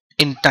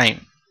in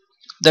time.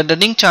 The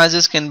dunning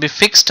charges can be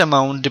fixed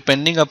amount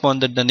depending upon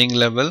the dunning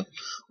level,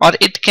 or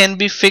it can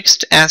be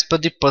fixed as per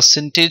the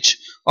percentage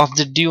of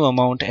the due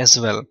amount as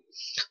well.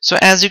 So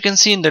as you can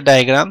see in the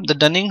diagram, the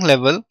dunning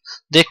level,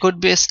 there could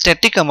be a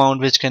static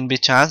amount which can be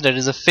charged, that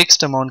is a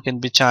fixed amount can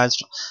be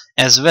charged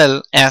as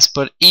well as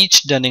per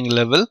each dunning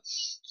level,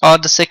 or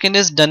the second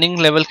is dunning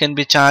level can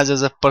be charged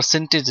as a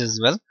percentage as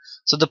well.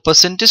 So the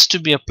percentage to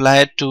be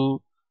applied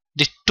to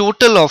the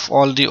total of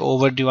all the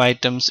overdue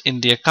items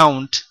in the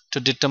account to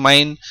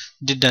determine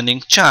the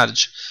dunning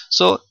charge.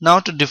 So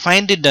now to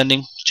define the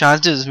dunning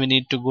charges we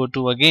need to go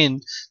to again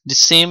the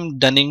same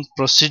dunning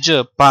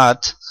procedure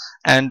path,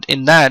 and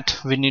in that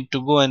we need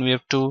to go and we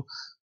have to,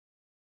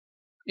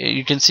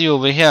 you can see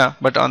over here,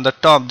 but on the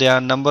top there are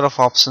a number of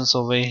options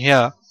over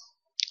here.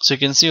 So you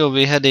can see over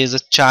here there is a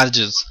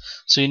charges.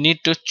 So you need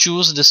to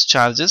choose this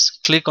charges,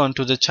 click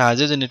onto the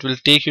charges, and it will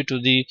take you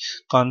to the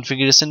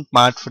configuration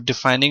part for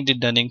defining the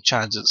dunning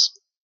charges.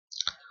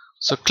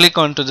 So click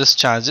onto this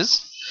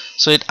charges.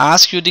 So it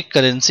asks you the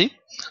currency.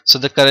 So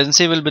the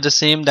currency will be the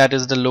same, that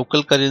is the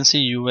local currency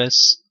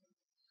US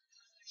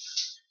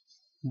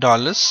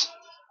dollars.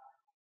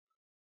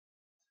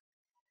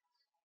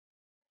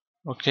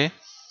 Okay,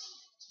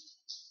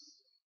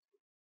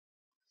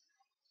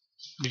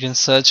 you can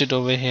search it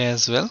over here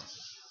as well.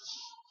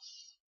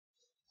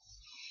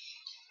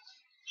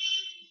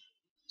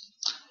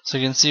 So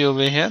you can see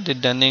over here the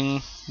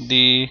dunning,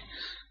 the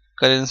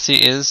currency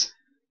is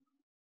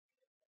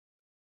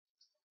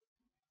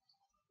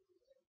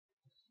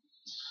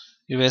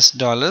US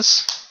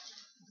dollars.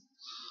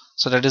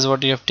 So that is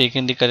what you have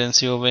taken the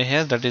currency over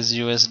here, that is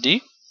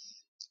USD.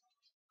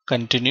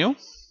 Continue.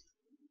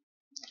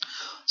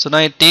 So now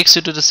it takes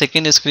you to the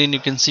second screen, you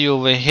can see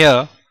over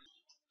here.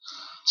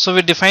 So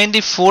we define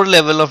the 4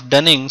 level of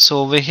dunning.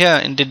 So over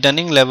here in the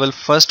dunning level,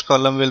 first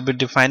column will be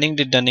defining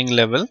the dunning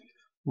level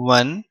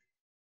 1,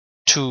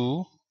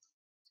 2,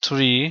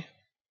 3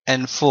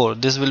 and 4.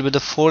 This will be the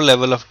 4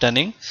 level of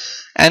dunning,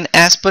 and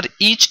as per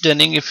each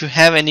dunning, if you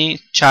have any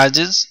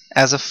charges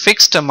as a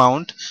fixed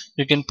amount,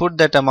 you can put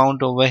that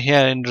amount over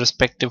here in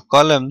respective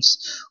columns,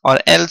 or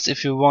else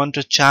if you want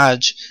to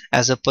charge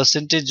as a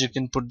percentage, you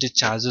can put the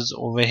charges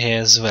over here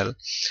as well.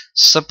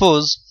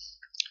 Suppose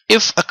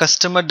if a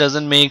customer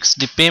doesn't make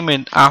the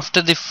payment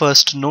after the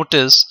first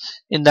notice,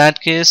 in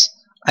that case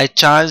I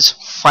charge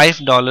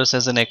 $5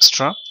 as an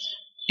extra.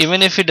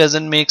 Even if he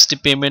doesn't make the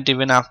payment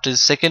even after the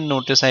second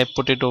notice, I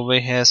put it over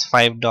here as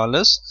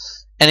 $5.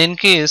 And in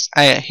case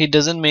he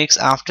doesn't make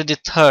after the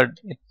third,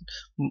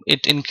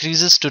 it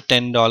increases to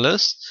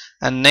 $10,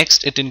 and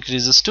next it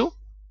increases to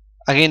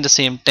again the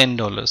same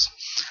 $10.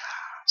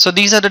 So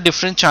these are the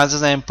different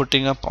charges I am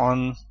putting up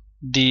on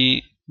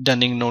the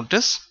dunning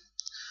notice,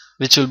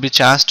 which will be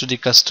charged to the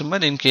customer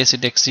in case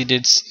it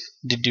exceeds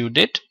the due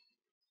date.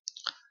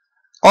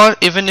 Or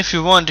even if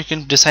you want, you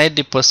can decide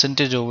the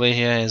percentage over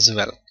here as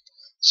well.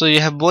 So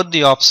you have both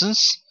the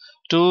options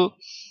to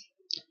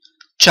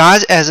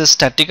charge as a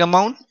static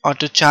amount or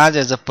to charge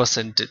as a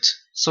percentage.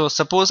 So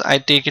suppose I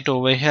take it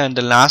over here in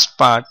the last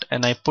part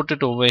and I put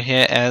it over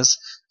here as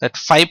that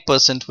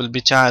 5% will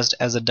be charged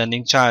as a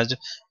dunning charge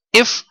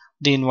if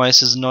the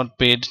invoice is not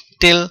paid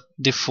till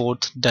the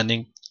 4th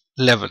dunning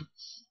level.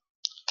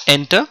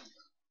 Enter.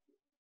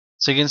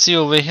 So you can see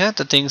over here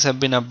the things have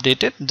been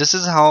updated. This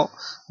is how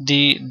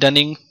the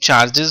dunning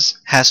charges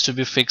has to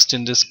be fixed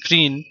in the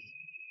screen.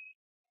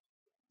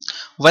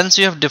 Once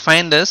you have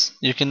defined this,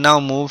 you can now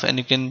move and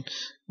you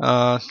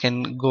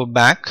can go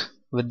back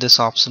with this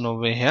option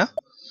over here.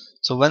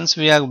 So once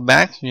we are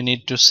back, you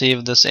need to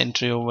save this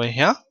entry over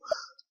here.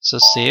 So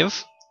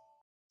save.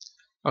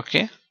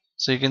 Okay.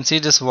 So you can see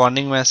this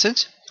warning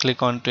message.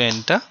 Click on to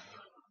enter.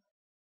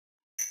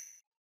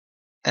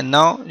 And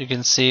now you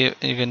can save,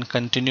 you can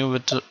continue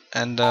with,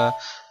 and the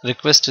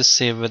request is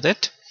save with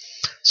it.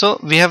 So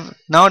we have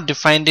now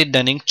defined the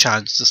dunning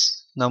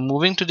charges. Now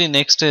moving to the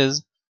next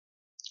is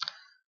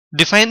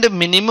define the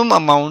minimum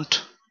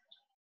amount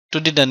to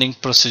the dunning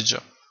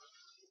procedure.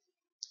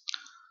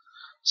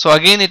 So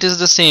again it is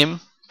the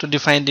same. To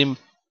define the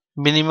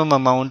minimum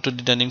amount to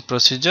the dunning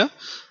procedure,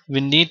 we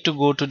need to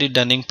go to the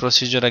dunning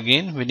procedure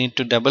again. We need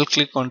to double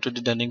click onto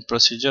the dunning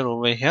procedure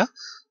over here.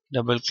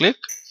 Double click.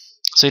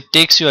 So it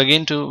takes you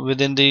again to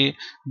within the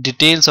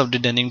details of the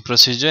dunning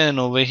procedure, and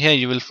over here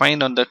you will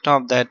find on the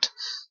top that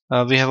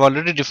we have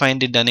already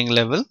defined the dunning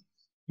level.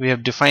 We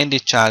have defined the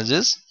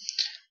charges.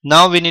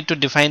 Now we need to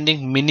define the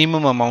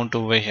minimum amount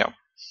over here.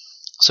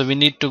 So we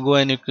need to go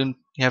and you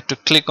have to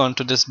click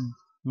onto this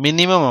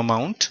minimum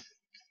amount.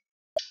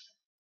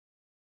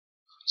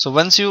 So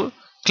once you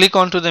click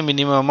onto the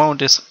minimum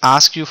amount, is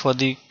ask you for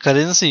the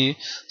currency.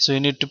 So you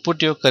need to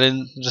put your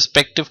current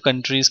respective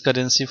country's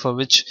currency for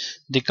which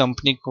the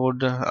company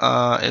code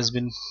has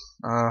been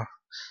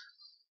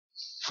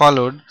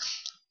followed.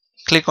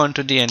 Click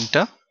onto the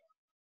enter.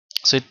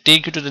 So it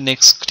takes you to the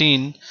next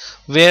screen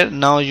where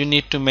now you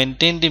need to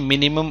maintain the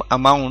minimum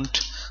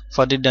amount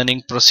for the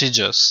dunning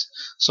procedures.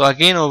 So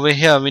again over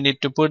here we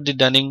need to put the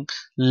dunning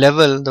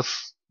level.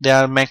 There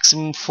are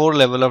maximum 4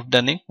 level of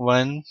dunning,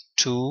 1,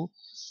 2,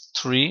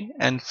 3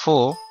 and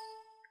 4.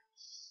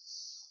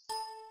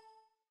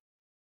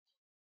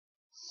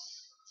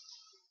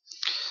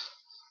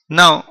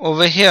 Now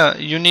over here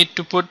you need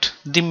to put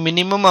the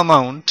minimum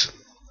amount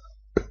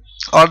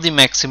or the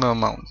maximum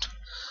amount.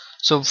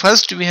 So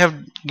first we have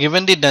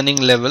given the dunning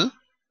level.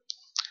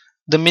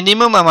 The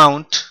minimum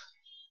amount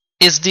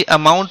is the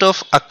amount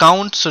of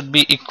account should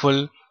be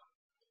equal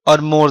or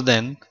more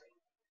than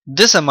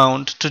this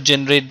amount to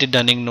generate the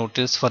dunning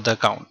notice for the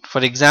account.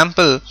 For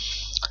example,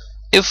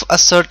 if a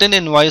certain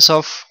invoice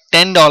of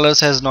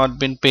 $10 has not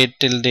been paid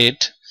till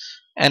date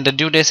and the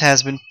due date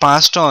has been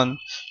passed on,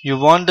 you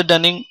want the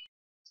dunning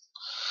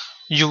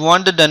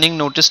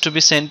notice to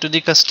be sent to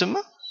the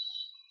customer?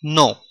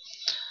 No.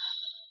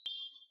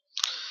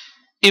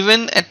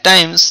 Even at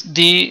times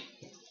there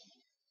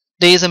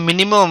is a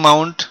minimum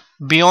amount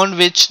beyond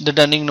which the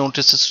dunning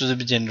notice is to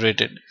be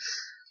generated.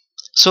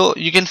 So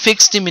you can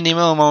fix the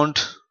minimum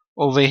amount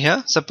over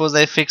here. Suppose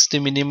I fix the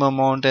minimum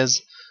amount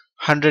as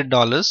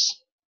 $100,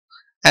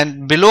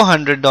 and below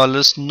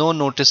 $100 no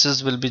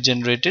notices will be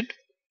generated.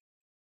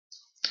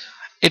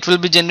 It will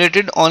be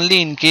generated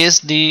only in case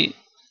the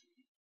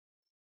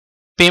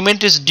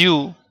payment is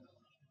due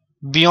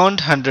beyond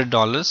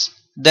 $100.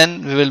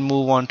 Then we will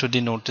move on to the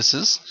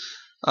notices,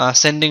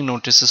 sending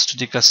notices to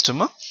the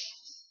customer.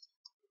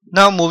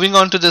 Now moving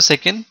on to the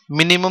second,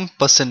 minimum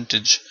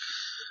percentage.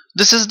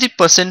 This is the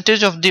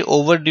percentage of the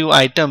overdue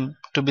item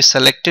to be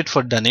selected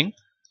for dunning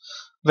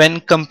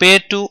when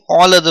compared to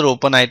all other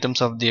open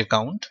items of the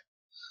account.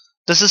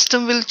 The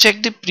system will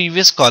check the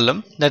previous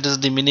column, that is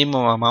the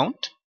minimum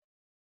amount,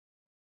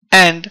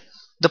 and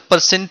the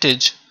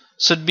percentage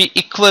should be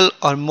equal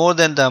or more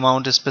than the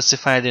amount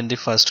specified in the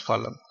first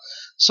column.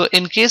 So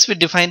in case we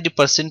define the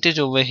percentage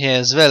over here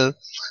as well,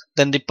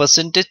 then the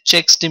percentage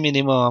checks the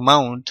minimum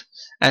amount,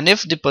 and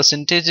if the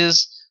percentage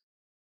is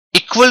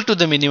equal to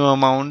the minimum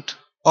amount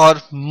or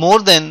more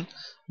than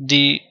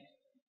the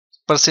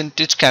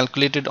percentage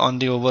calculated on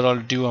the overall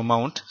due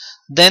amount,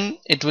 then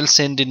it will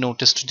send the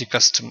notice to the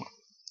customer.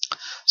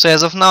 So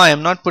as of now I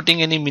am not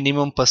putting any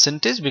minimum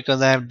percentage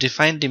because I have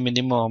defined the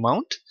minimum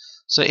amount.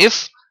 So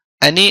if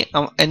any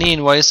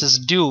invoice is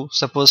due,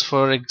 suppose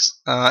for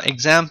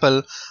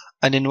example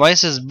an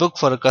invoice is booked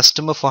for a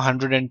customer for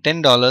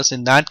 $110,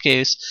 in that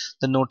case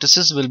the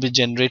notices will be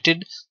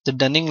generated, the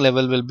dunning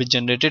level will be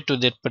generated to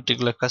that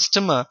particular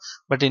customer.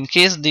 But in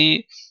case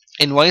the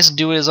invoice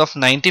due is of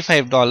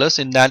 $95,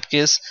 in that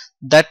case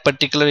that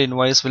particular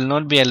invoice will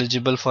not be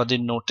eligible for the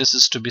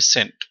notices to be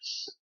sent.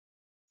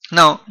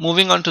 Now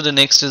moving on to the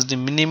next is the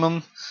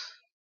minimum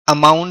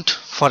amount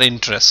for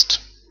interest.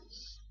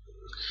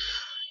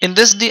 In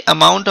this, the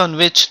amount on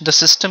which the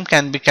system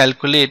can be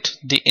calculate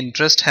the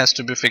interest has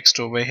to be fixed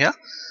over here.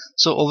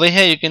 So over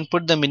here you can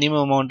put the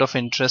minimum amount of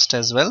interest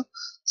as well.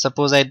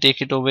 Suppose I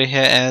take it over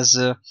here as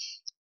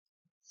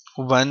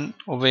 1,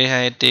 over here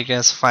I take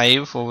as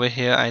 5, over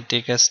here I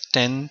take as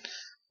 10,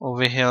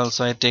 over here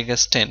also I take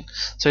as 10.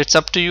 So it's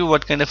up to you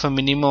what kind of a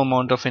minimum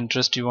amount of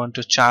interest you want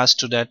to charge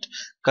to that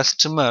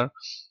customer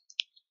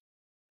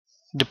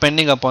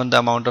depending upon the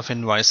amount of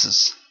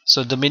invoices.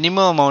 So the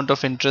minimum amount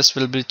of interest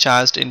will be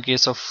charged in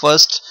case of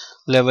first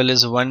level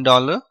is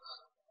 $1.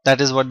 That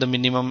is what the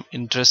minimum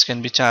interest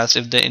can be charged.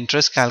 If the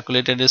interest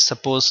calculated is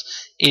suppose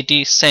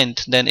 80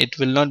 cent, then it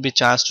will not be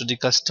charged to the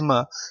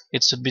customer.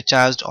 It should be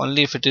charged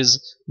only if it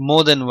is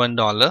more than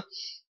 $1.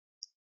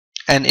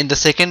 And in the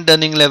second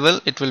dunning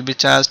level, it will be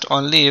charged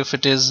only if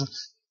it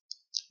is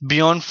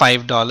beyond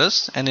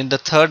 $5. And in the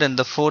third and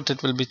the fourth,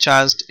 it will be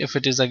charged if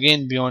it is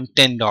again beyond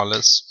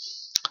 $10.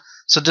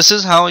 So this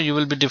is how you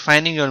will be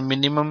defining your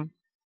minimum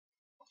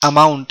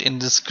amount in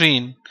the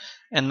screen.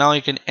 And now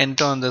you can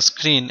enter on the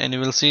screen and you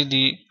will see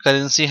the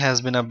currency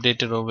has been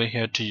updated over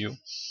here to you.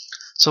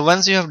 So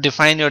once you have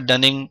defined your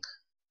dunning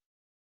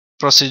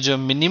procedure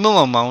minimum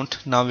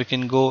amount, now we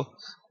can go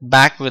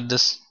back with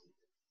this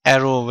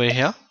arrow over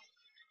here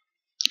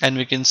and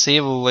we can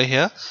save over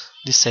here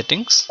the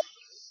settings,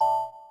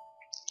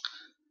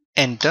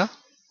 enter,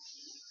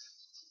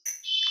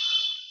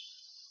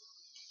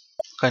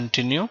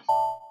 continue.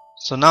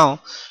 So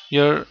now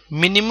your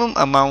minimum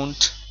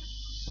amount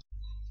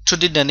to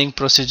the dunning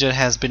procedure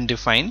has been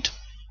defined.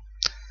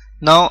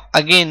 Now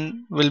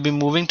again we'll be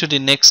moving to the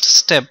next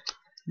step,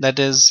 that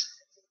is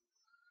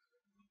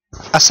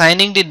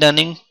assigning the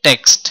dunning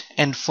text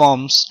and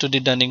forms to the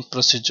dunning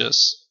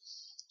procedures.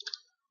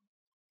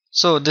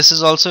 So this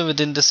is also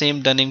within the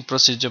same dunning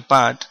procedure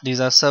part. These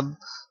are sub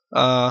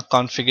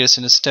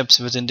configuration steps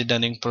within the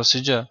dunning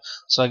procedure.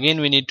 So again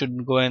we need to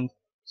go and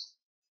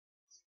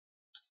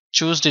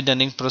choose the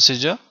dunning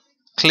procedure,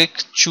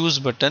 click choose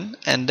button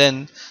and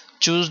then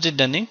choose the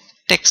dunning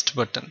text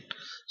button.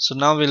 So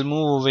now we'll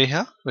move over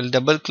here, we'll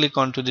double click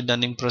onto the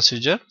dunning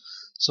procedure.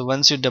 So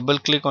once you double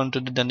click onto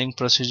the dunning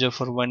procedure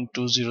for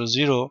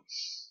 1200,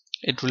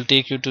 it will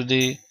take you to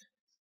the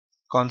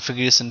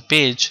configuration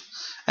page,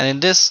 and in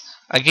this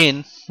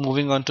again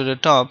moving on to the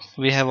top,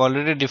 we have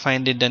already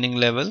defined the dunning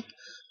level,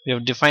 we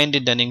have defined the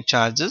dunning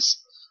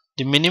charges,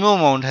 the minimum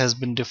amount has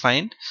been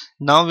defined.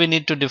 Now we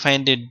need to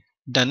define the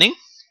dunning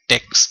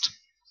text.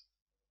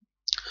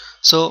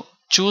 So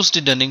choose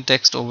the dunning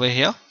text over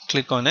here,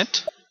 click on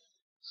it,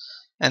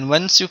 and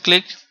once you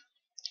click,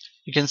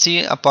 you can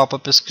see a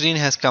pop-up screen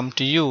has come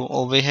to you.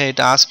 Over here it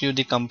asks you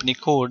the company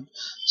code,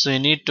 so you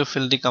need to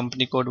fill the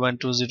company code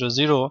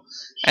 1200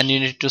 and you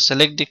need to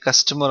select the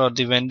customer or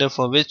the vendor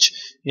for which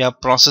you are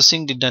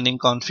processing the dunning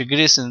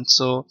configuration.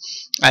 So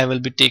I will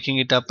be taking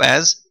it up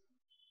as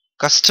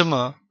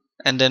customer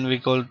and then we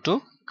go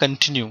to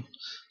continue.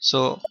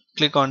 So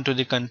click on to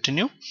the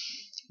continue.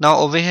 Now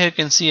over here you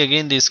can see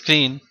again the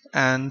screen,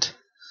 and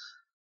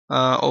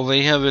over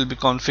here we'll be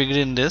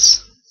configuring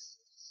this.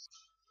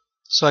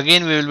 So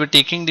again we will be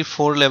taking the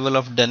 4 level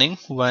of dunning,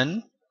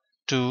 1,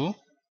 2,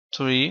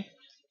 3,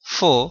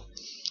 4,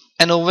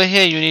 and over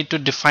here you need to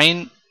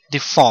define the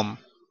form.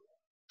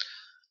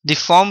 The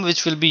form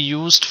which will be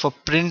used for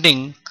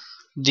printing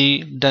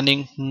the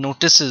dunning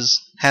notices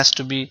has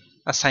to be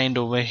assigned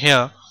over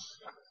here.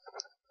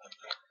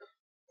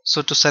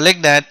 So to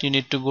select that, you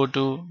need to go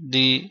to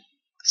the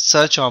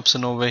search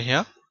option over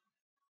here.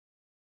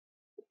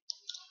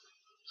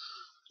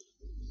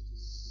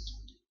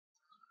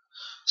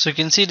 So you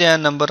can see there are a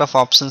number of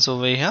options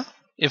over here.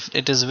 If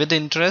it is with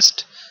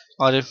interest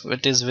or if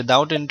it is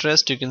without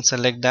interest, you can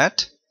select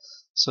that.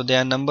 So there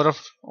are a number of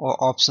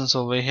options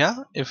over here.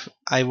 If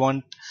I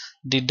want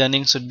the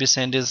dunning should be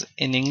sent is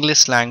in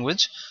English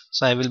language,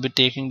 so I will be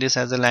taking this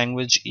as a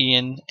language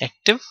EN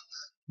active,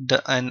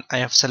 and I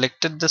have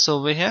selected this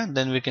over here.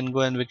 Then we can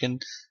go and we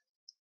can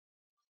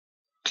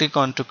click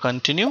on to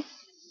continue,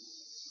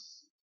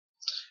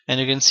 and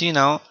you can see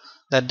now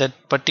that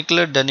that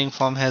particular dunning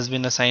form has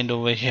been assigned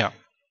over here.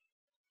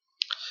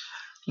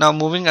 Now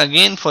moving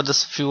again for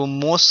this few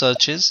more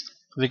searches,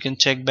 we can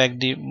check back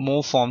the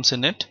more forms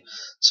in it.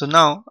 So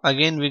now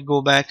again we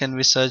go back and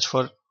we search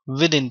for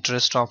with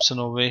interest option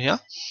over here.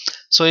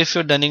 So if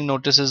your dunning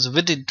notice is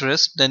with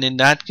interest, then in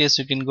that case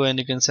you can go and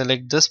you can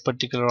select this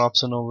particular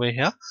option over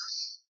here.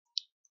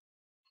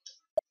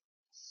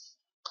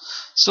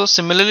 So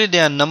similarly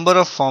there are a number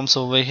of forms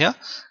over here,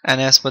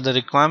 and as per the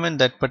requirement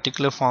that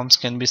particular forms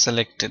can be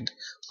selected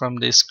from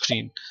the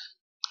screen.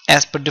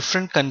 As per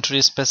different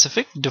country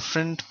specific,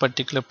 different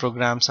particular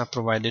programs are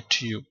provided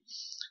to you.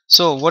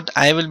 So what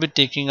I will be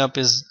taking up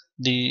is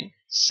the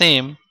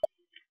same,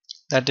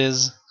 that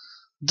is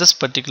this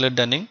particular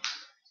dunning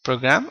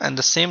program, and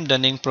the same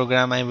dunning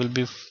program I will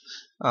be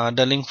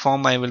dunning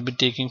form I will be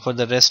taking for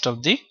the rest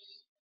of the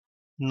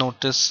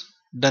notice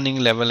dunning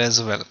level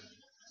as well.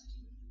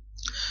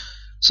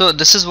 So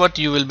this is what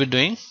you will be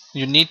doing.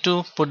 You need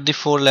to put the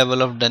 4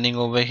 level of dunning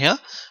over here,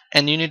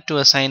 and you need to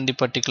assign the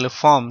particular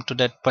form to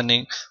that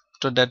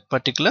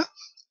particular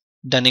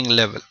dunning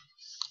level.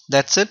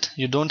 That's it.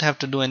 You don't have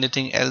to do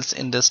anything else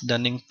in this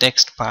dunning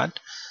text part.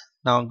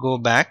 Now go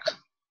back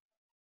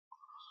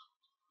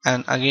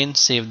and again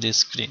save this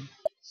screen,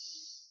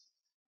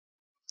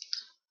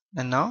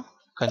 and now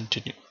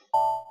continue.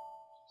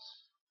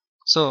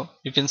 So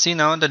you can see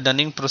now the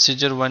dunning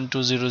procedure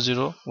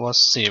 1200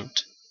 was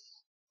saved.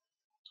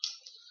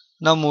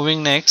 Now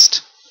moving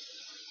next,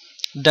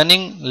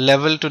 dunning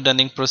level to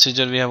dunning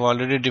procedure we have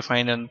already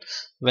defined and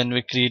when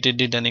we created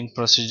the dunning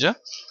procedure.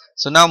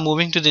 So now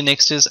moving to the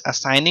next is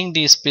assigning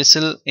the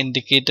special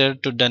indicator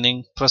to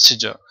dunning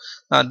procedure.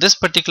 Now this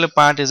particular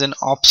part is an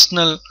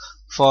optional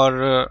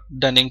for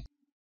dunning.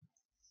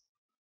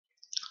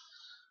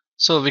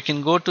 So we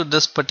can go to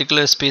this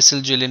particular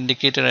spatial GL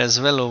indicator as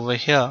well over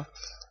here.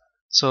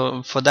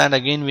 So for that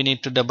again we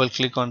need to double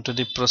click onto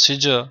the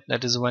procedure,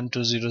 that is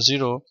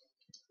 1200.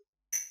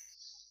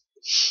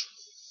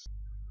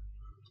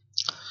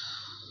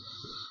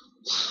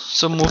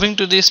 So moving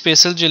to the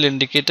spatial GL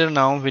indicator,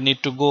 now we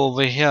need to go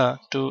over here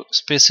to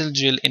spatial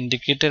GL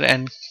indicator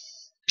and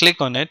click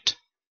on it.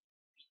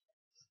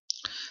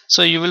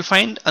 So you will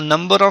find a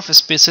number of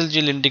spatial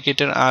GL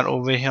indicator are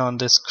over here on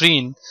the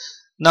screen.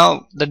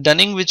 Now the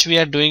dunning which we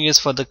are doing is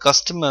for the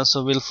customer,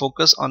 so we'll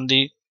focus on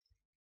the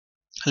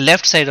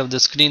left side of the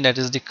screen, that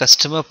is the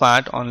customer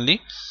part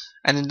only,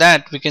 and in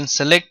that we can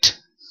select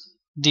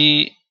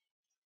the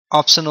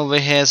option over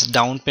here as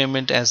down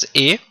payment as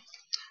A,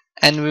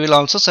 and we will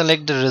also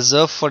select the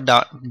reserve for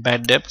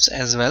bad debts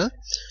as well.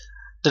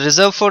 The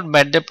reserve for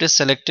bad debt is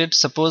selected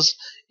suppose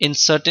in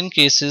certain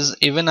cases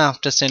even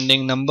after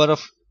sending number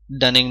of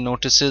dunning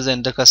notices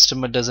and the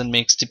customer doesn't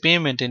makes the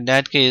payment. In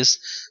that case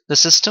the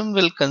system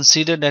will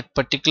consider that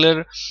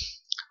particular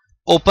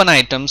open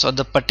items or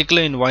the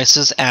particular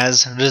invoices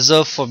as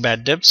reserve for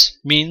bad debts,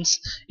 means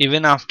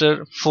even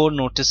after 4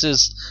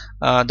 notices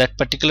that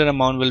particular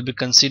amount will be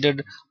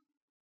considered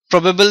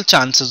probable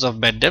chances of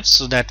bad debts,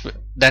 so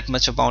that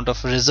much amount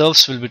of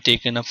reserves will be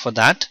taken up for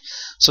that.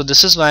 So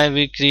this is why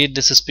we create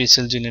this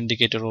spatial GL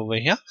indicator over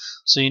here.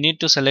 So you need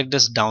to select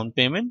this down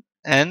payment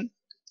and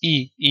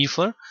E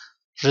for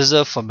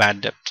reserve for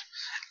bad debt.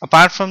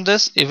 Apart from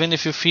this, even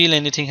if you feel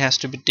anything has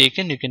to be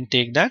taken, you can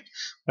take that,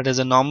 but as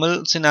a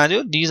normal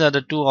scenario these are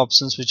the two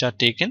options which are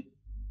taken.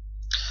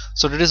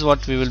 So that is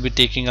what we will be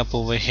taking up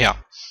over here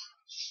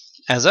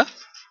as a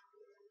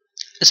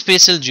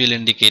spatial GL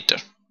indicator.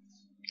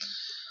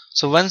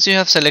 So once you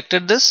have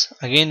selected this,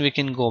 again we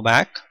can go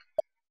back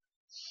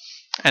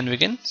and we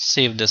can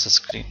save this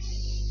screen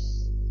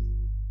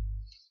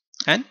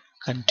and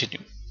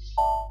continue.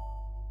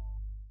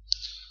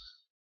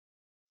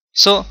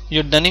 So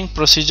your dunning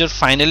procedure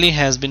finally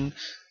has been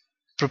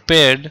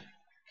prepared.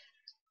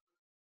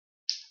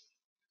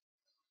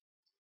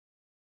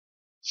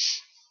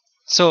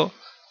 So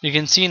you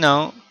can see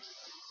now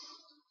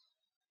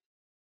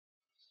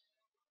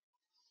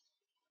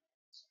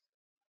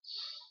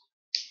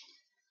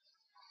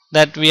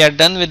that we are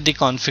done with the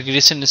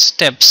configuration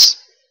steps,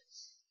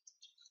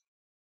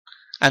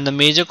 and the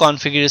major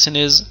configuration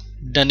is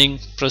dunning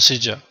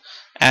procedure,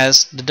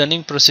 as the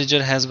dunning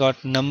procedure has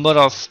got number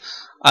of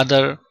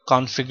other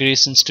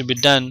configurations to be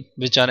done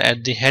which are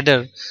at the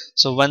header.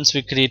 So once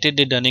we created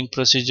the dunning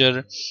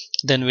procedure,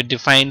 then we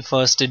define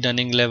first the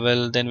dunning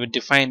level, then we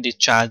define the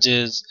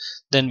charges,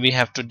 then we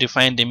have to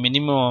define the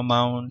minimum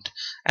amount,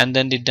 and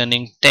then the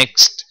dunning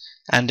text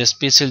and the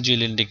spatial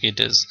GL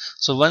indicators.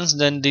 So once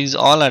then these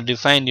all are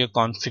defined, your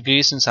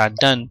configurations are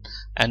done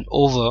and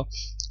over.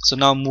 So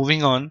now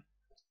moving on,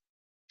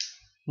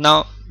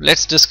 now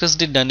let's discuss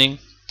the dunning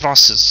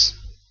process.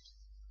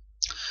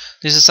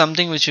 This is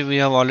something which we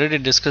have already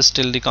discussed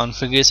till the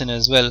configuration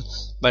as well,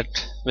 but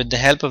with the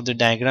help of the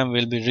diagram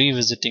we'll be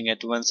revisiting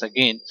it once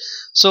again.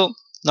 So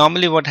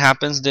normally what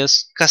happens,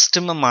 this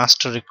customer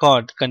master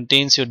record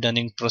contains your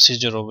dunning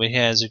procedure over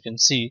here, as you can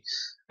see,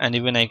 and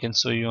even I can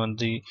show you on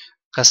the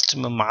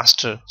customer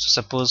master.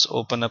 So suppose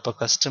open up a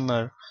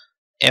customer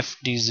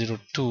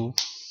FD02.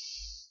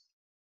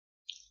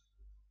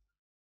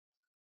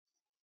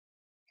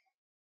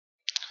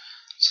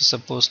 So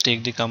suppose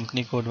take the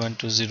company code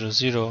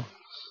 1200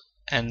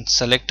 and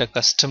select a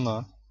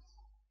customer.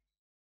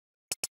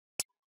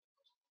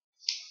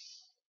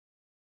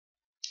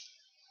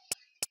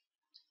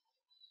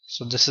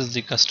 So this is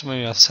the customer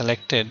you have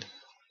selected.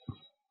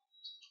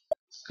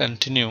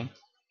 Continue.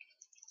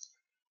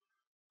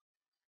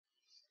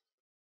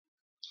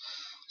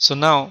 So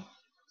now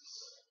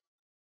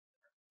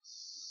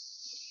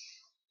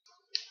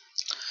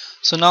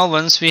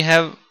once we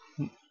have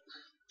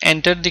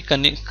entered the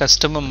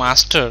customer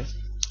master,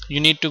 you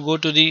need to go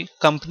to the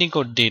company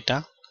code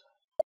data,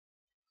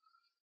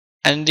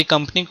 and in the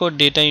company code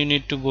data you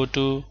need to go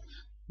to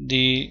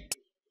the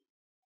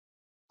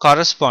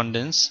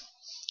correspondence,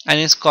 and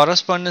in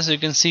correspondence you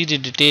can see the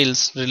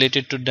details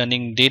related to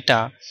dunning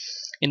data.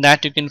 In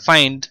that you can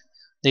find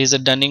there is a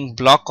dunning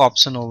block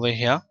option over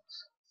here.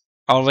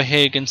 Over here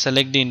you can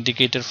select the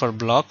indicator for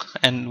block,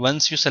 and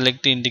once you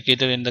select the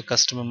indicator in the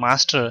customer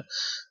master,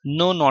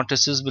 no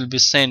notices will be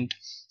sent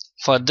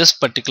for this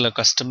particular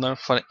customer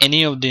for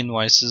any of the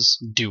invoices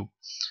due.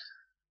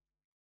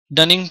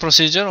 Dunning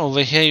procedure,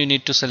 over here you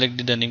need to select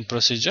the Dunning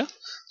procedure.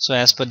 So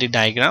as per the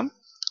diagram,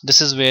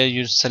 this is where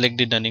you select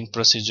the Dunning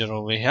procedure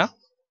over here.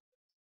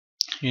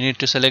 You need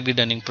to select the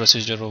Dunning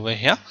procedure over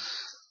here.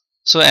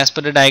 So as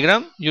per the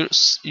diagram,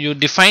 you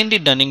define the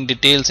Dunning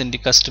details in the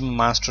customer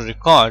master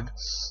record,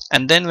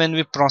 and then when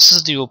we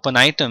process the open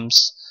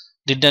items,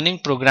 the Dunning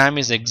program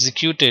is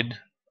executed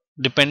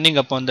depending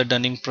upon the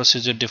Dunning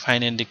procedure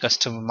defined in the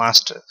customer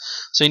master.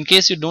 So in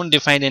case you don't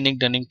define any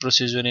Dunning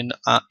procedure in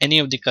any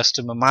of the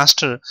customer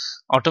master,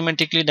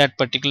 automatically that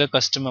particular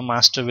customer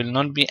master will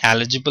not be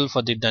eligible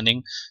for the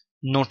Dunning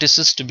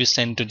notices to be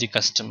sent to the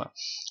customer,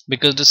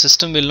 because the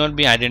system will not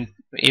be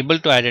able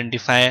to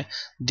identify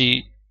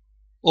the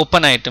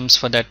open items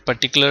for that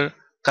particular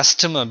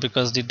customer,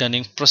 because the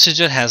Dunning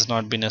procedure has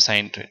not been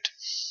assigned to it.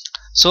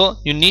 So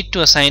you need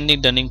to assign the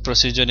Dunning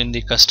procedure in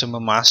the customer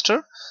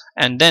master,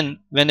 and then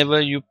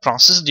whenever you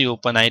process the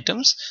open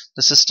items,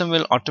 the system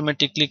will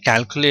automatically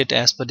calculate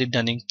as per the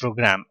Dunning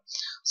program.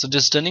 So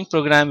this Dunning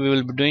program we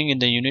will be doing in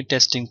the unit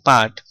testing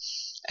part,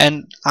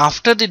 and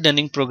after the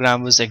Dunning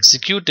program was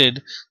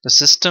executed, the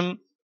system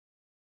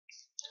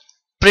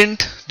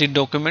print the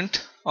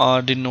document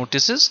or the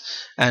notices,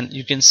 and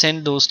you can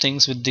send those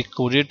things with the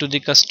courier to the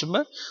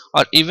customer,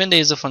 or even there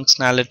is a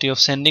functionality of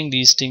sending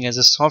these things as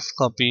a soft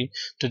copy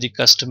to the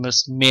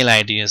customer's mail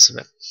ID as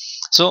well.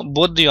 So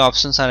both the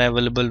options are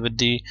available with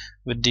the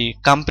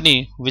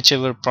company,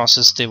 whichever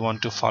process they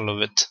want to follow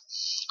with.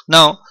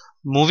 Now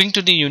moving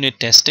to the unit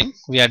testing,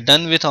 we are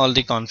done with all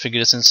the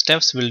configuration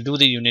steps. We'll do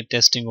the unit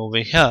testing over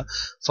here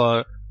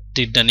for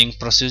the Dunning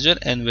procedure,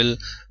 and will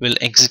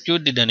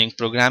execute the Dunning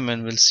program,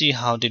 and we'll see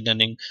how the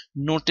Dunning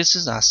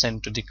notices are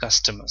sent to the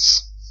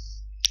customers.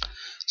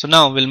 So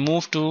now we'll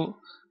move to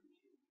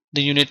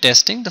the unit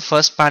testing. The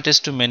first part is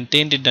to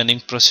maintain the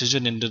Dunning procedure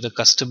into the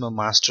customer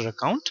master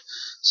account.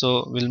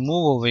 So we'll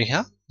move over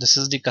here. This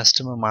is the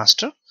customer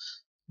master.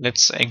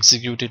 Let's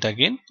execute it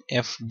again.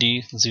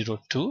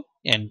 FD02,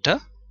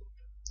 enter.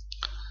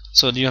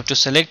 So you have to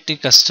select the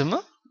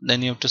customer,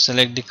 then you have to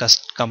select the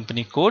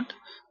company code,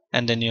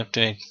 and then you have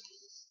to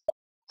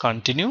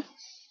continue.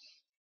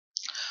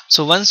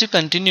 So once you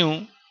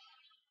continue,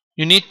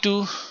 you need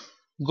to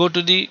go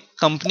to the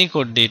company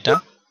code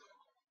data.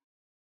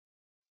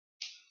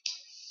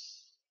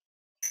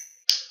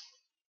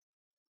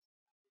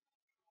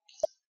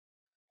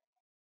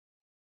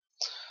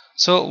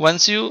 So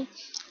once you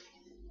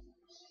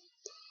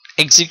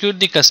execute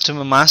the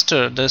customer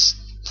master, the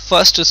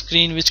first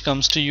screen which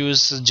comes to you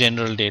is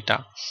general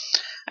data,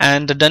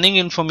 and the Dunning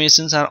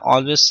informations are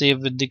always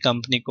saved with the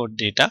company code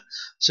data.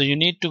 So you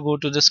need to go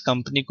to this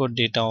company code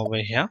data over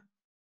here,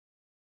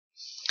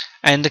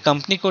 and the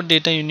company code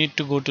data you need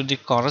to go to the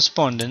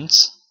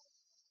correspondence,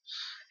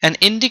 and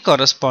in the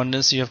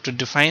correspondence you have to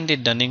define the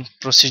Dunning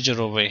procedure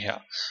over here.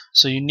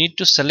 So you need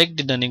to select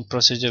the Dunning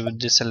procedure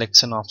with the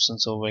selection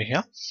options over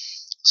here.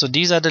 So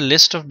these are the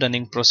list of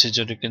Dunning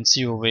procedure you can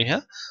see over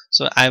here.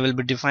 So I will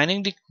be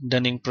defining the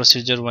Dunning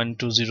procedure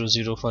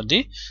 1200 for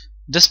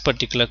this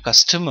particular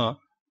customer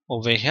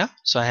over here.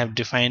 So I have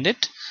defined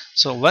it.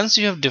 So once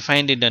you have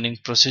defined the Dunning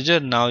procedure,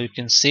 now you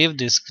can save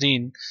the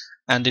screen,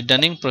 and the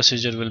Dunning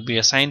procedure will be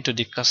assigned to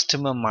the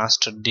customer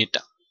master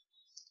data.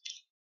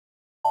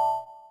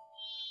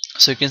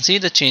 So you can see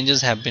the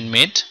changes have been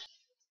made.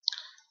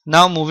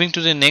 Now moving to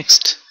the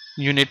next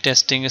unit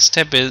testing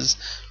step is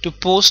to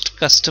post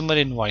customer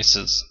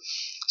invoices.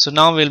 So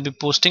now we'll be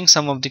posting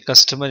some of the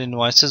customer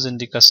invoices in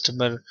the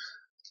customer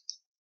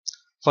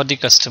for the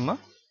customer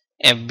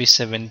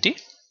FB70,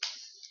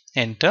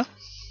 enter.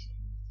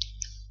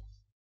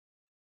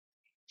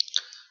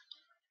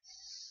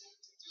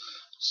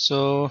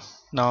 So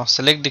now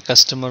select the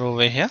customer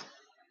over here.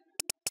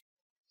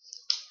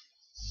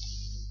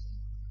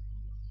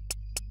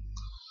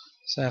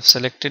 So I have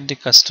selected the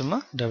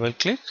customer, double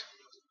click,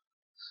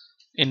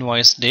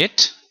 invoice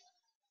date.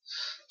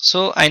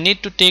 So I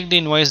need to take the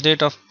invoice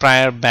date of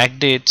prior back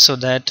date, so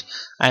that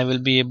I will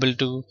be able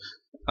to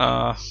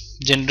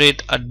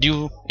generate a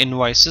due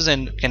invoices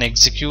and can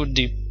execute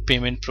the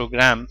payment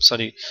program,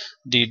 sorry,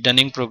 the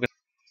Dunning program.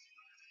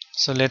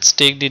 So let's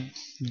take the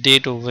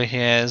date over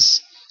here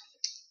as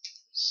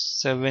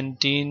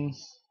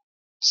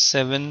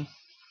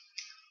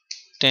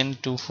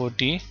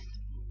 17/7/10/240,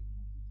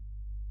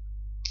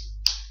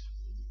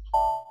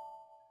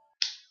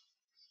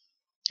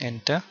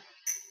 enter,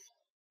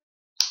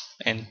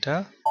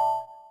 enter,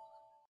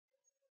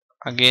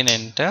 again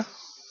enter.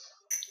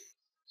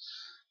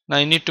 Now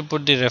you need to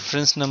put the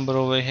reference number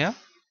over here,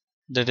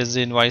 that is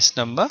the invoice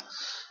number.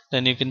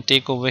 Then you can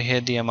take over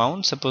here the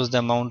amount. Suppose the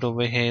amount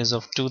over here is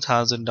of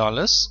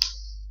 $2,000,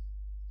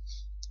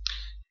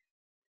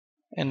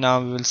 and now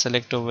we will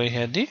select over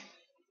here the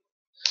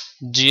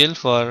GL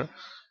for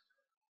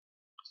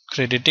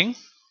crediting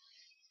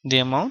the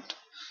amount.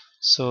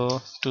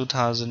 So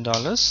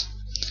 $2,000.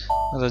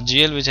 The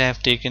GL which I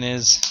have taken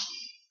is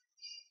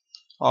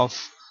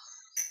of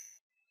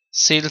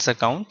sales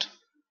account.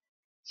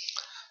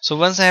 So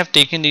once I have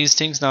taken these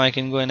things, now I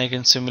can go and I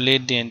can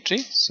simulate the entry.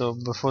 So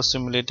before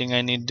simulating,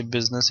 I need the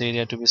business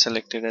area to be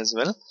selected as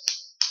well.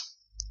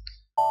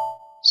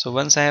 So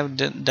once I have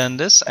done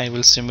this, I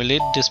will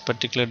simulate this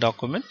particular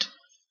document.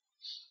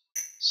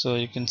 So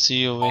you can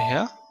see over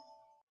here.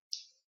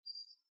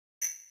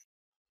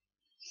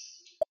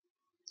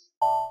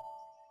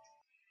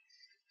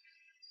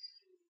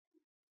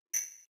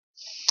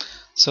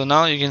 So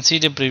now you can see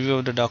the preview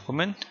of the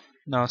document.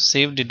 Now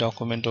save the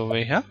document over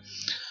here.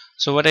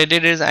 So what I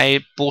did is I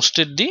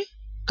posted the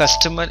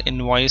customer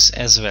invoice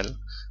as well.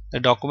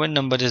 The document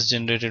number is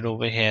generated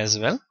over here as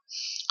well.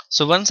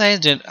 So once I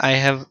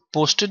have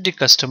posted the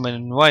customer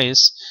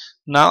invoice,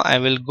 now I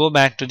will go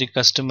back to the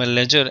customer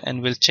ledger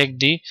and will check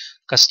the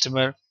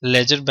customer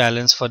ledger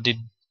balance for the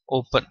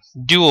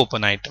due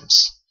open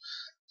items.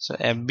 So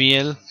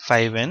FBL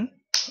 5N,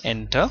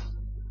 enter.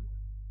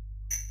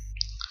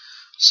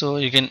 So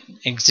you can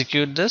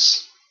execute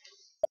this,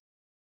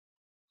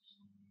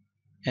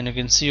 and you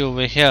can see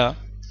over here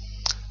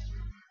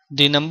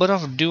the number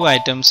of due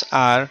items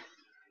are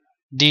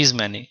these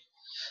many.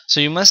 So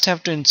you must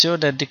have to ensure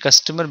that the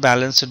customer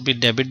balance should be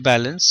debit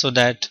balance, so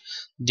that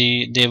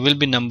there will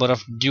be number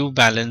of due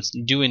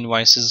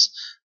invoices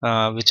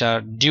which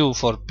are due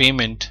for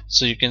payment.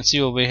 So you can see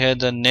over here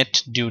the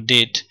net due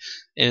date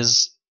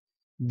is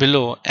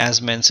below as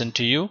mentioned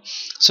to you.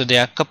 So there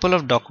are a couple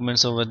of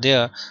documents over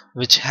there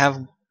which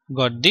have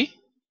got the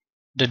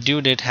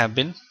due date have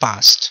been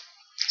passed,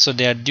 so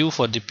they are due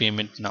for the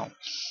payment now.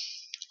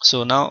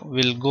 So now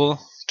we'll go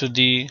to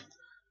the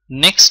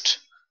next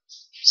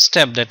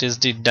step, that is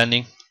the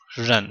Dunning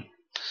run.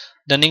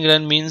 Dunning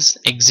run means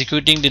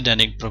executing the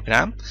Dunning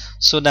program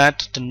so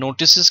that the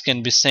notices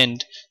can be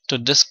sent to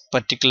this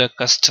particular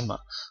customer.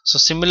 So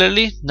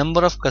similarly,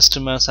 number of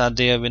customers are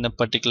there in a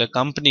particular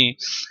company,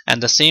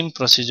 and the same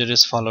procedure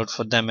is followed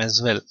for them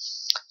as well.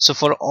 So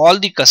for all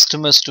the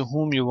customers to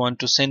whom you want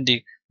to send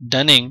the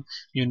Dunning,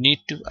 you need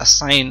to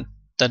assign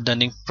the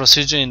Dunning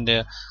procedure in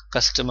the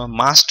customer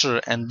master,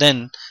 and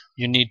then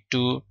you need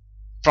to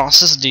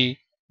process the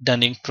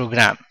Dunning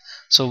program.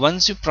 So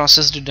once you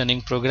process the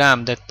Dunning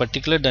program, that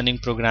particular Dunning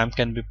program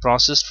can be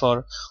processed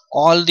for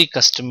all the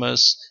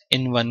customers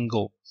in one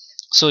go.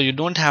 So you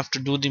don't have to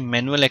do the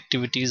manual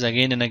activities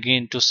again and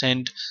again to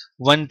send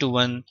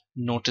one-to-one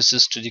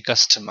notices to the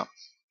customer.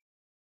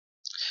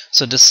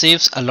 So this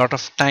saves a lot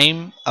of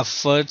time,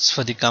 efforts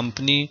for the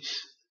company,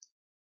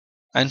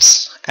 and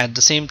at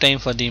the same time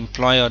for the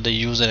employee or the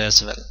user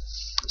as well.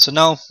 So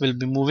now we'll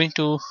be moving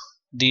to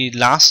the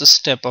last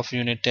step of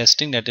unit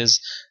testing, that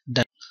is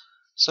Dunning.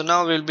 So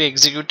now we'll be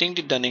executing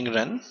the Dunning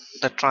run.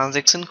 The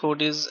transaction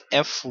code is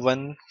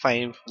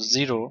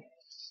F150,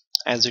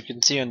 as you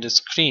can see on the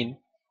screen.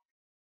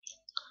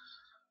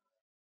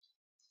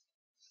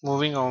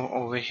 Moving on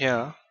over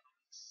here,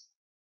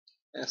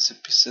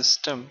 SAP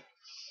system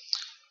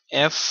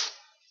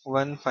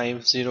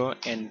F150,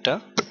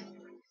 enter.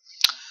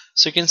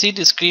 So you can see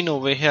the screen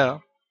over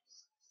here,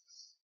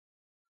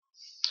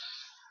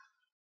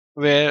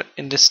 where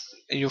in this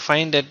you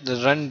find that the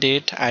run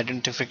date,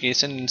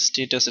 identification, and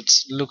status, it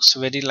looks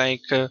very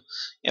like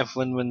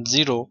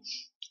F110,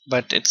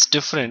 but it's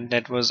different.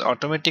 That was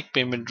automatic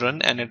payment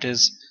run, and it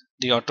is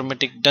the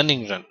automatic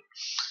Dunning run.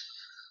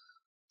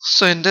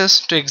 So in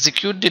this, to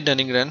execute the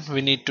Dunning run,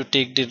 we need to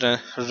take the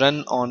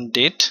run on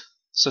date.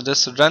 So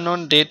this run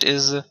on date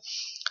is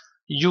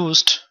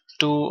used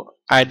to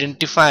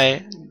identify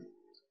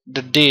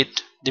the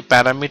date, the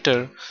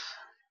parameter.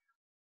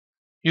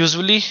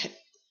 Usually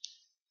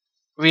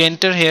we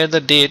enter here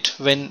the date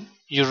when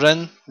you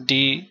run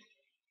the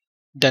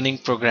Dunning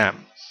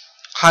program.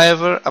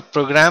 However, a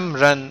program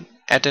run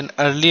at an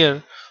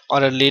earlier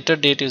or a later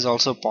date is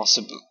also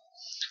possible.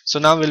 So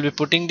now we'll be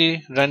putting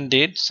the run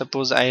date.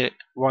 Suppose I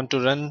want to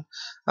run,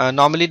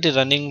 normally the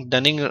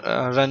Dunning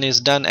run is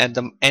done at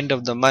the end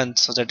of the month,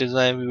 so that is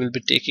why we will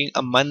be taking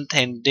a month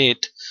end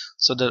date.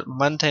 So the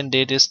month end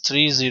date is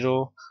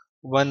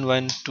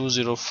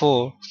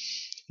 3011204.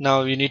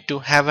 Now you need to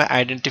have an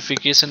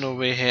identification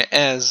over here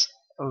as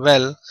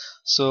well.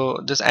 So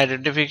this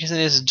identification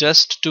is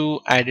just to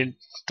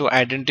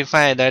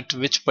identify that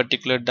which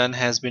particular done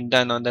has been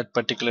done on that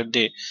particular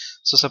day.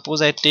 So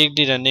suppose I take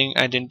the running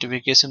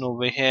identification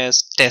over here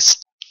as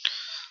test.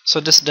 So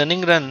this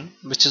Dunning run,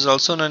 which is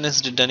also known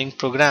as the Dunning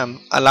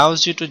program,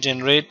 allows you to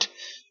generate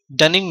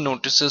Dunning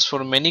notices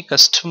for many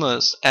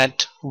customers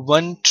at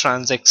one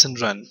transaction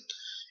run.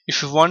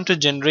 If you want to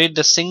generate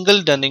the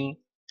single Dunning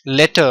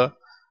letter,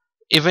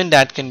 even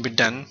that can be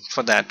done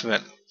for that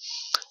well.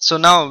 So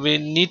now we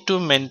need to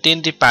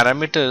maintain the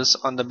parameters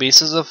on the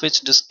basis of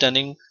which this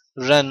Dunning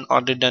run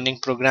or the Dunning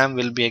program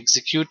will be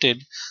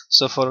executed.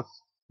 So for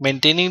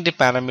maintaining the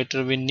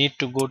parameter, we need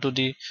to go to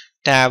the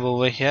tab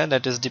over here,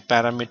 that is the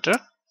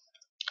parameter.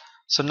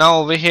 So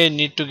now over here you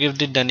need to give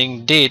the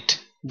Dunning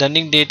date.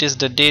 Dunning date is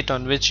the date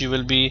on which you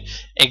will be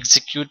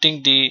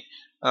executing the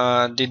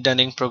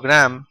Dunning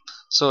program.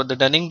 So the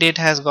Dunning date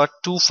has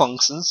got two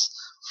functions.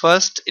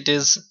 First, it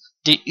is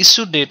the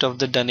issue date of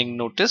the Dunning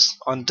notice.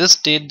 On this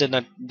date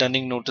the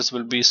Dunning notice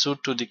will be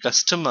issued to the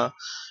customer.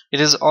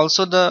 It is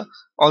also the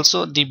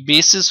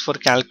basis for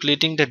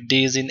calculating the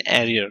days in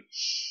arrear.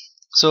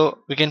 So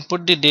we can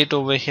put the date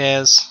over here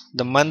as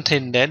the month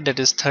end date, that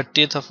is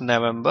 30th of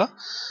November.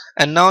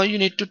 And now you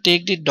need to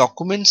take the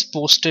documents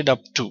posted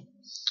up to.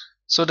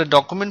 So the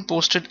document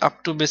posted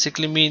up to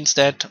basically means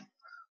that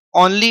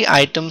only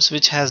items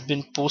which has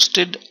been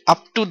posted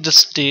up to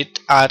this date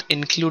are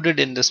included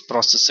in this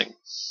processing.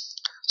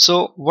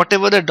 So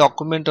whatever the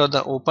document or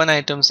the open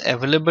items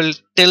available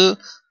till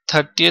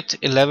 30th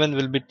 11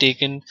 will be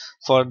taken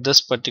for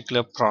this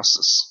particular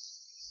process.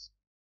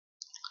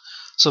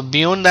 So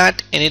beyond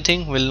that,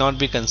 anything will not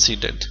be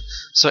considered.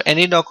 So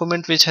any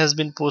document which has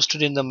been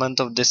posted in the month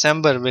of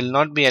December will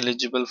not be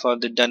eligible for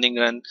the Dunning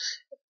run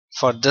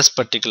for this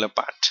particular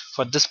part,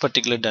 for this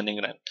particular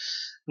Dunning run.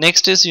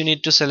 Next is you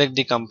need to select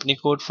the company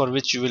code for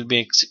which you will be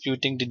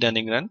executing the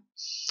Dunning run.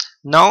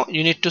 Now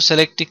you need to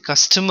select the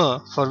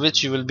customer for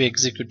which you will be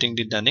executing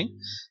the Dunning.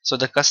 So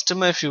the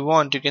customer, if you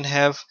want, you can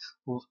have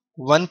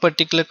one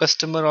particular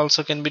customer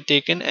also can be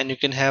taken, and you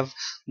can have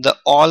the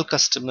all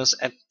customers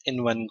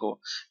in one go.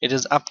 It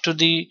is up to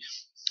the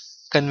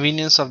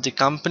convenience of the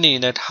company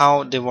that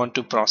how they want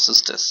to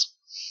process this.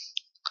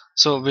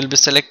 So we'll be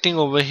selecting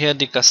over here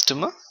the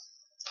customer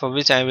for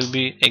which I will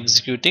be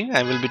executing.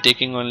 I will be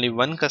taking only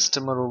one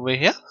customer over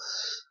here.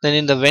 Then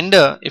in the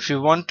vendor, if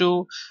you want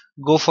to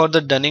go for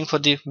the Dunning for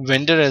the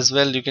vendor as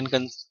well, you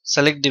can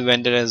select the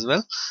vendor as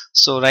well.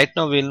 So right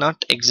now we're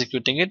not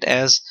executing it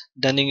as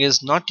Dunning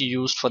is not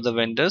used for the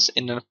vendors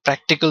in a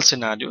practical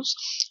scenarios.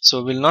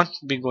 So we'll not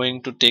be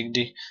going to take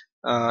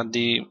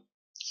the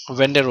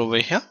vendor over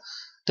here.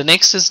 The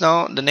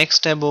next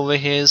tab over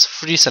here is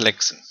free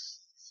selection.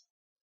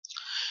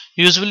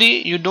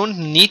 Usually you don't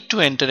need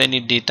to enter any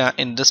data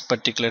in this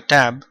particular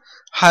tab.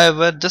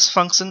 However, this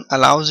function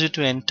allows you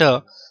to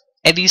enter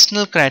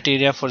additional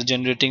criteria for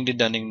generating the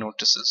Dunning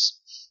notices.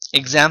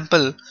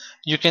 Example,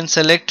 you can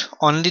select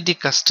only the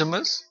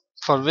customers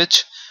for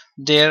which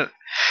there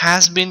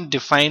has been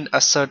defined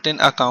a certain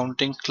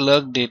accounting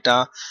clerk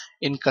data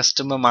in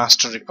customer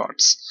master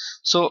records.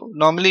 So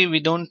normally we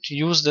don't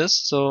use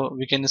this, so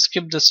we can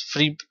skip this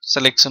free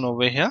selection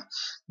over here.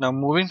 Now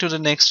moving to the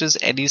next is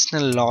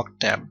additional log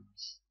tab.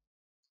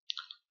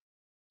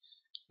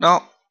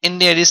 Now in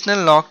the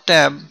additional log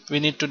tab we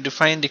need to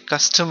define the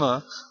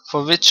customer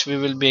for which we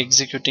will be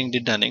executing the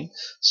Dunning.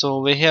 So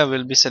over here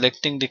we'll be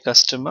selecting the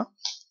customer,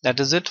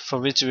 that is it,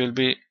 for which we'll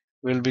be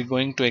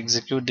going to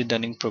execute the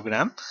Dunning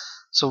program.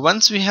 So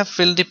once we have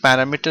filled the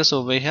parameters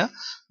over here,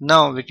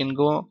 now we can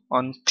go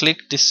on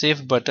click the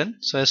save button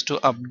so as to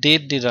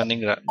update the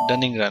Dunning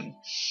run.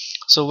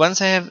 So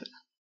once I have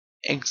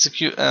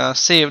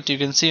saved, you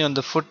can see on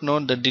the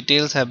footnote the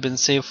details have been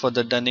saved for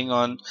the Dunning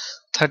on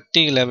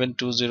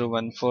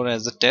 30/11/2014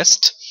 as a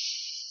test.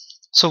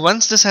 So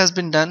once this has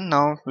been done,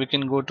 now we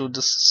can go to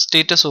the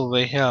status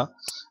over here,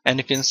 and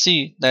you can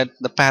see that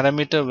the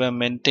parameter were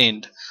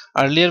maintained.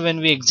 Earlier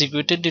when we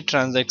executed the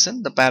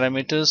transaction, the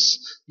parameters,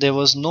 there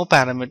was no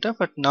parameter,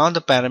 but now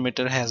the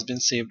parameter has been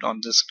saved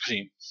on the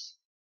screen.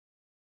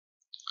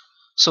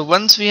 So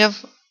once we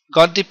have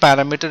got the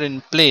parameter in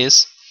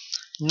place,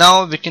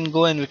 now we can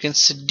go and we can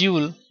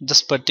schedule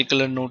this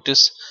particular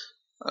notice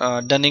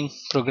Dunning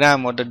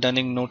program or the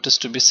Dunning notice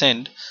to be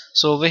sent.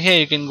 So over here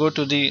you can go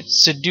to the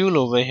schedule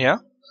over here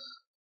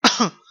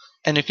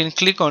and you can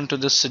click onto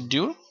the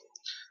schedule.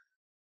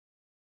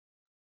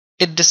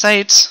 It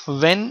decides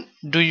when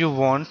do you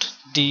want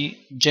the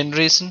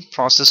generation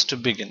process to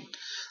begin.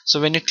 So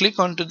when you click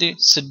onto the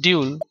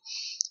schedule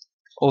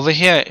over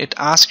here, it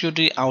asks you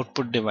the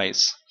output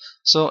device.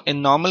 So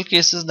in normal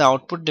cases, the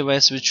output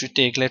device which we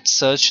take, let's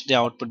search the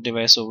output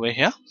device over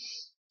here.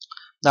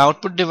 The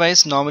output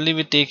device normally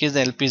we take is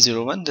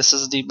LP01. This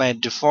is the by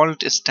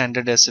default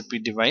standard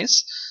SAP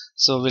device.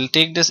 So we'll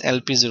take this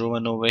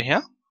LP01 over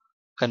here.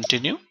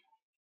 Continue.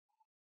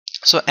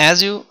 So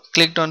as you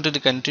clicked onto the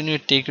continue,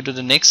 it take you to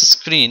the next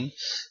screen.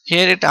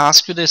 Here it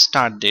asks you the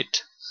start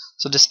date.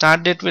 So the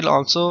start date will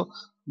also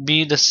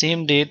be the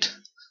same date,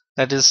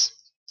 that is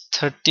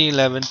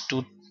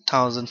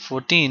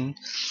 30/11/2014.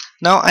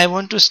 Now I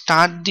want to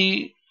start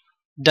the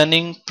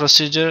Dunning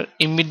procedure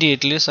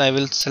immediately, so I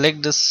will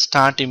select this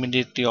start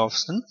immediately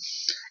option.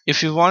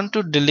 If you want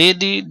to delay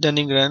the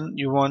Dunning run,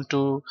 you want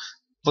to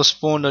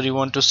postpone or you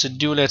want to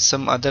schedule at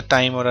some other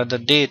time or other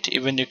date,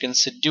 even you can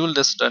schedule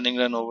this Dunning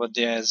run over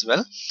there as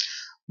well,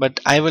 but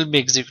I will be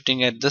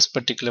executing at this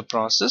particular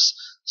process.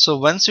 So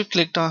once you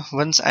clicked on,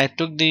 once I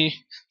took the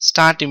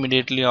start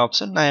immediately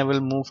option, I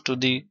will move to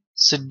the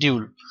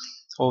schedule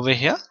over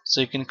here.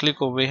 So you can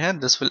click over here,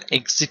 this will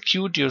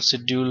execute your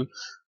schedule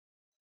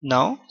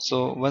now.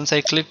 So once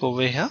I click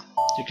over here,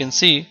 you can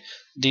see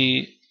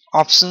the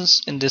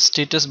options in the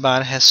status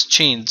bar has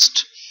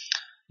changed.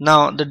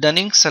 Now the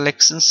Dunning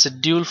selection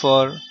schedule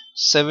for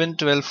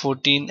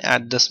 7/12/14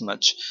 at this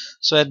much.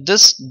 So at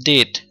this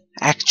date,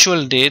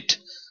 actual date,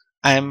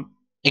 I am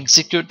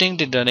executing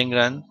the Dunning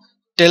run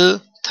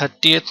till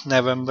 30th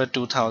November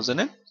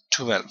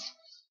 2012.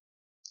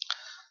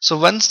 So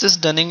once this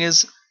Dunning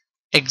is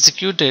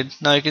executed,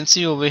 now you can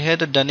see over here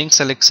the Dunning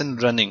selection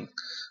running.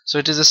 So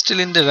it is still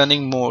in the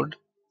running mode.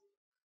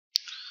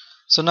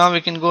 So now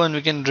we can go and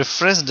we can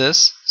refresh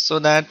this so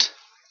that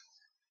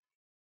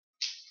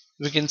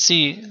we can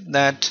see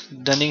that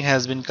dunning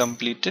has been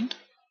completed.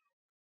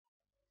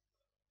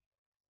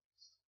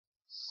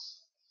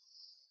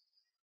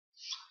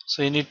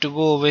 So you need to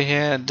go over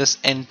here at this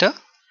enter,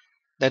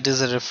 that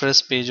is a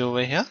refresh page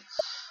over here.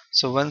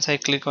 So once I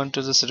click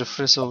onto this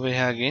refresh over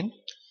here again,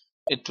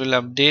 it will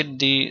update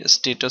the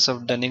status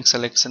of dunning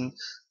selection.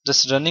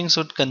 This running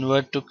should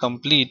convert to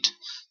complete,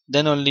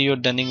 then only your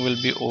dunning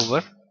will be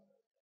over,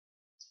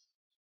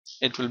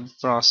 it will be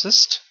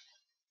processed.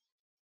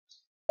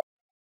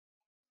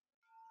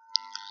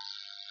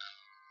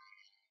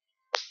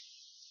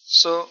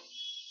 So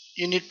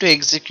you need to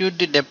execute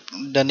the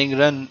dunning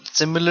run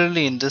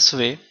similarly in this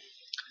way,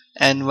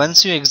 and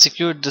once you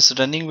execute, this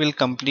running will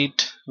come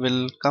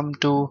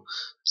to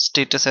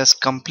status as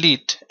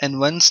complete, and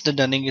once the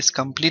dunning is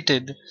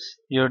completed,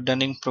 your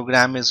dunning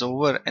program is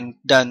over and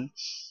done,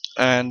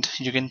 and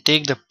you can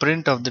take the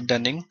print of the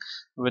dunning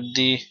with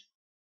the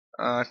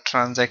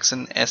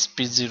transaction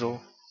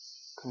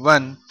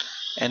SP01,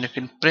 and you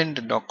can print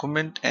the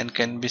document and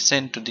can be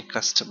sent to the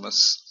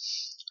customers.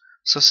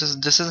 So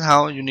this is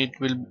how you need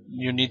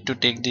to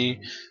take the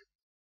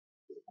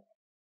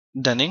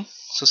dunning.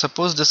 So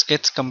suppose this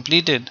gets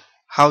completed,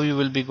 how you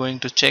will be going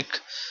to check?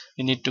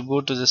 You need to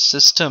go to the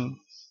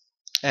system,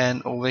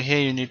 and over here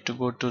you need to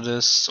go to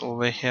this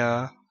over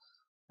here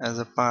as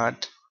a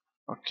part.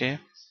 Okay,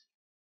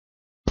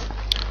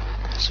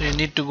 so you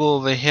need to go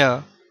over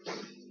here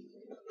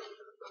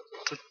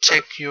to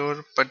check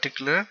your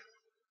particular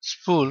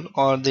spool,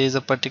 or there is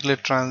a particular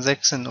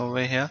transaction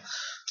over here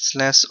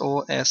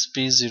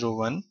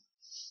 /OSP01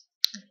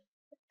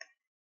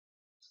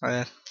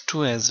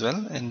 2 as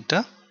well,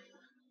 enter.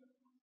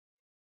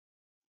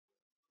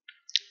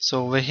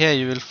 So over here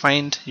you will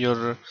find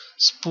your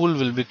spool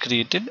will be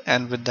created,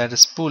 and with that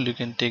spool you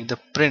can take the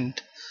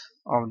print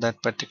of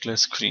that particular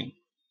screen.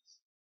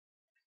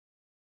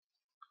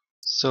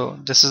 So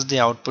this is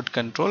the output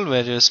control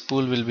where your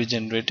spool will be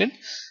generated,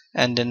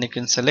 and then you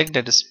can select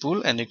that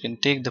spool and you can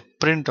take the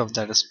print of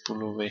that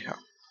spool over here.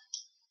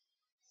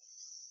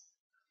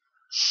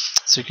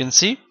 So you can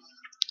see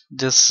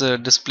this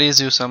displays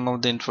you some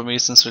of the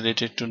informations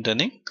related to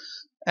dunning,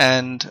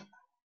 and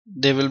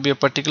there will be a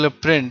particular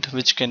print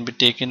which can be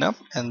taken up,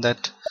 and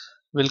that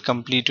will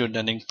complete your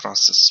dunning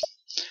process.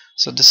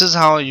 So this is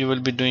how you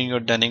will be doing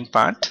your dunning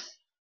part.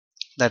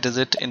 That is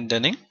it in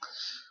dunning.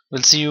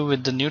 We'll see you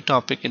with the new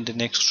topic in the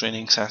next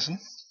training session.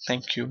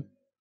 Thank you.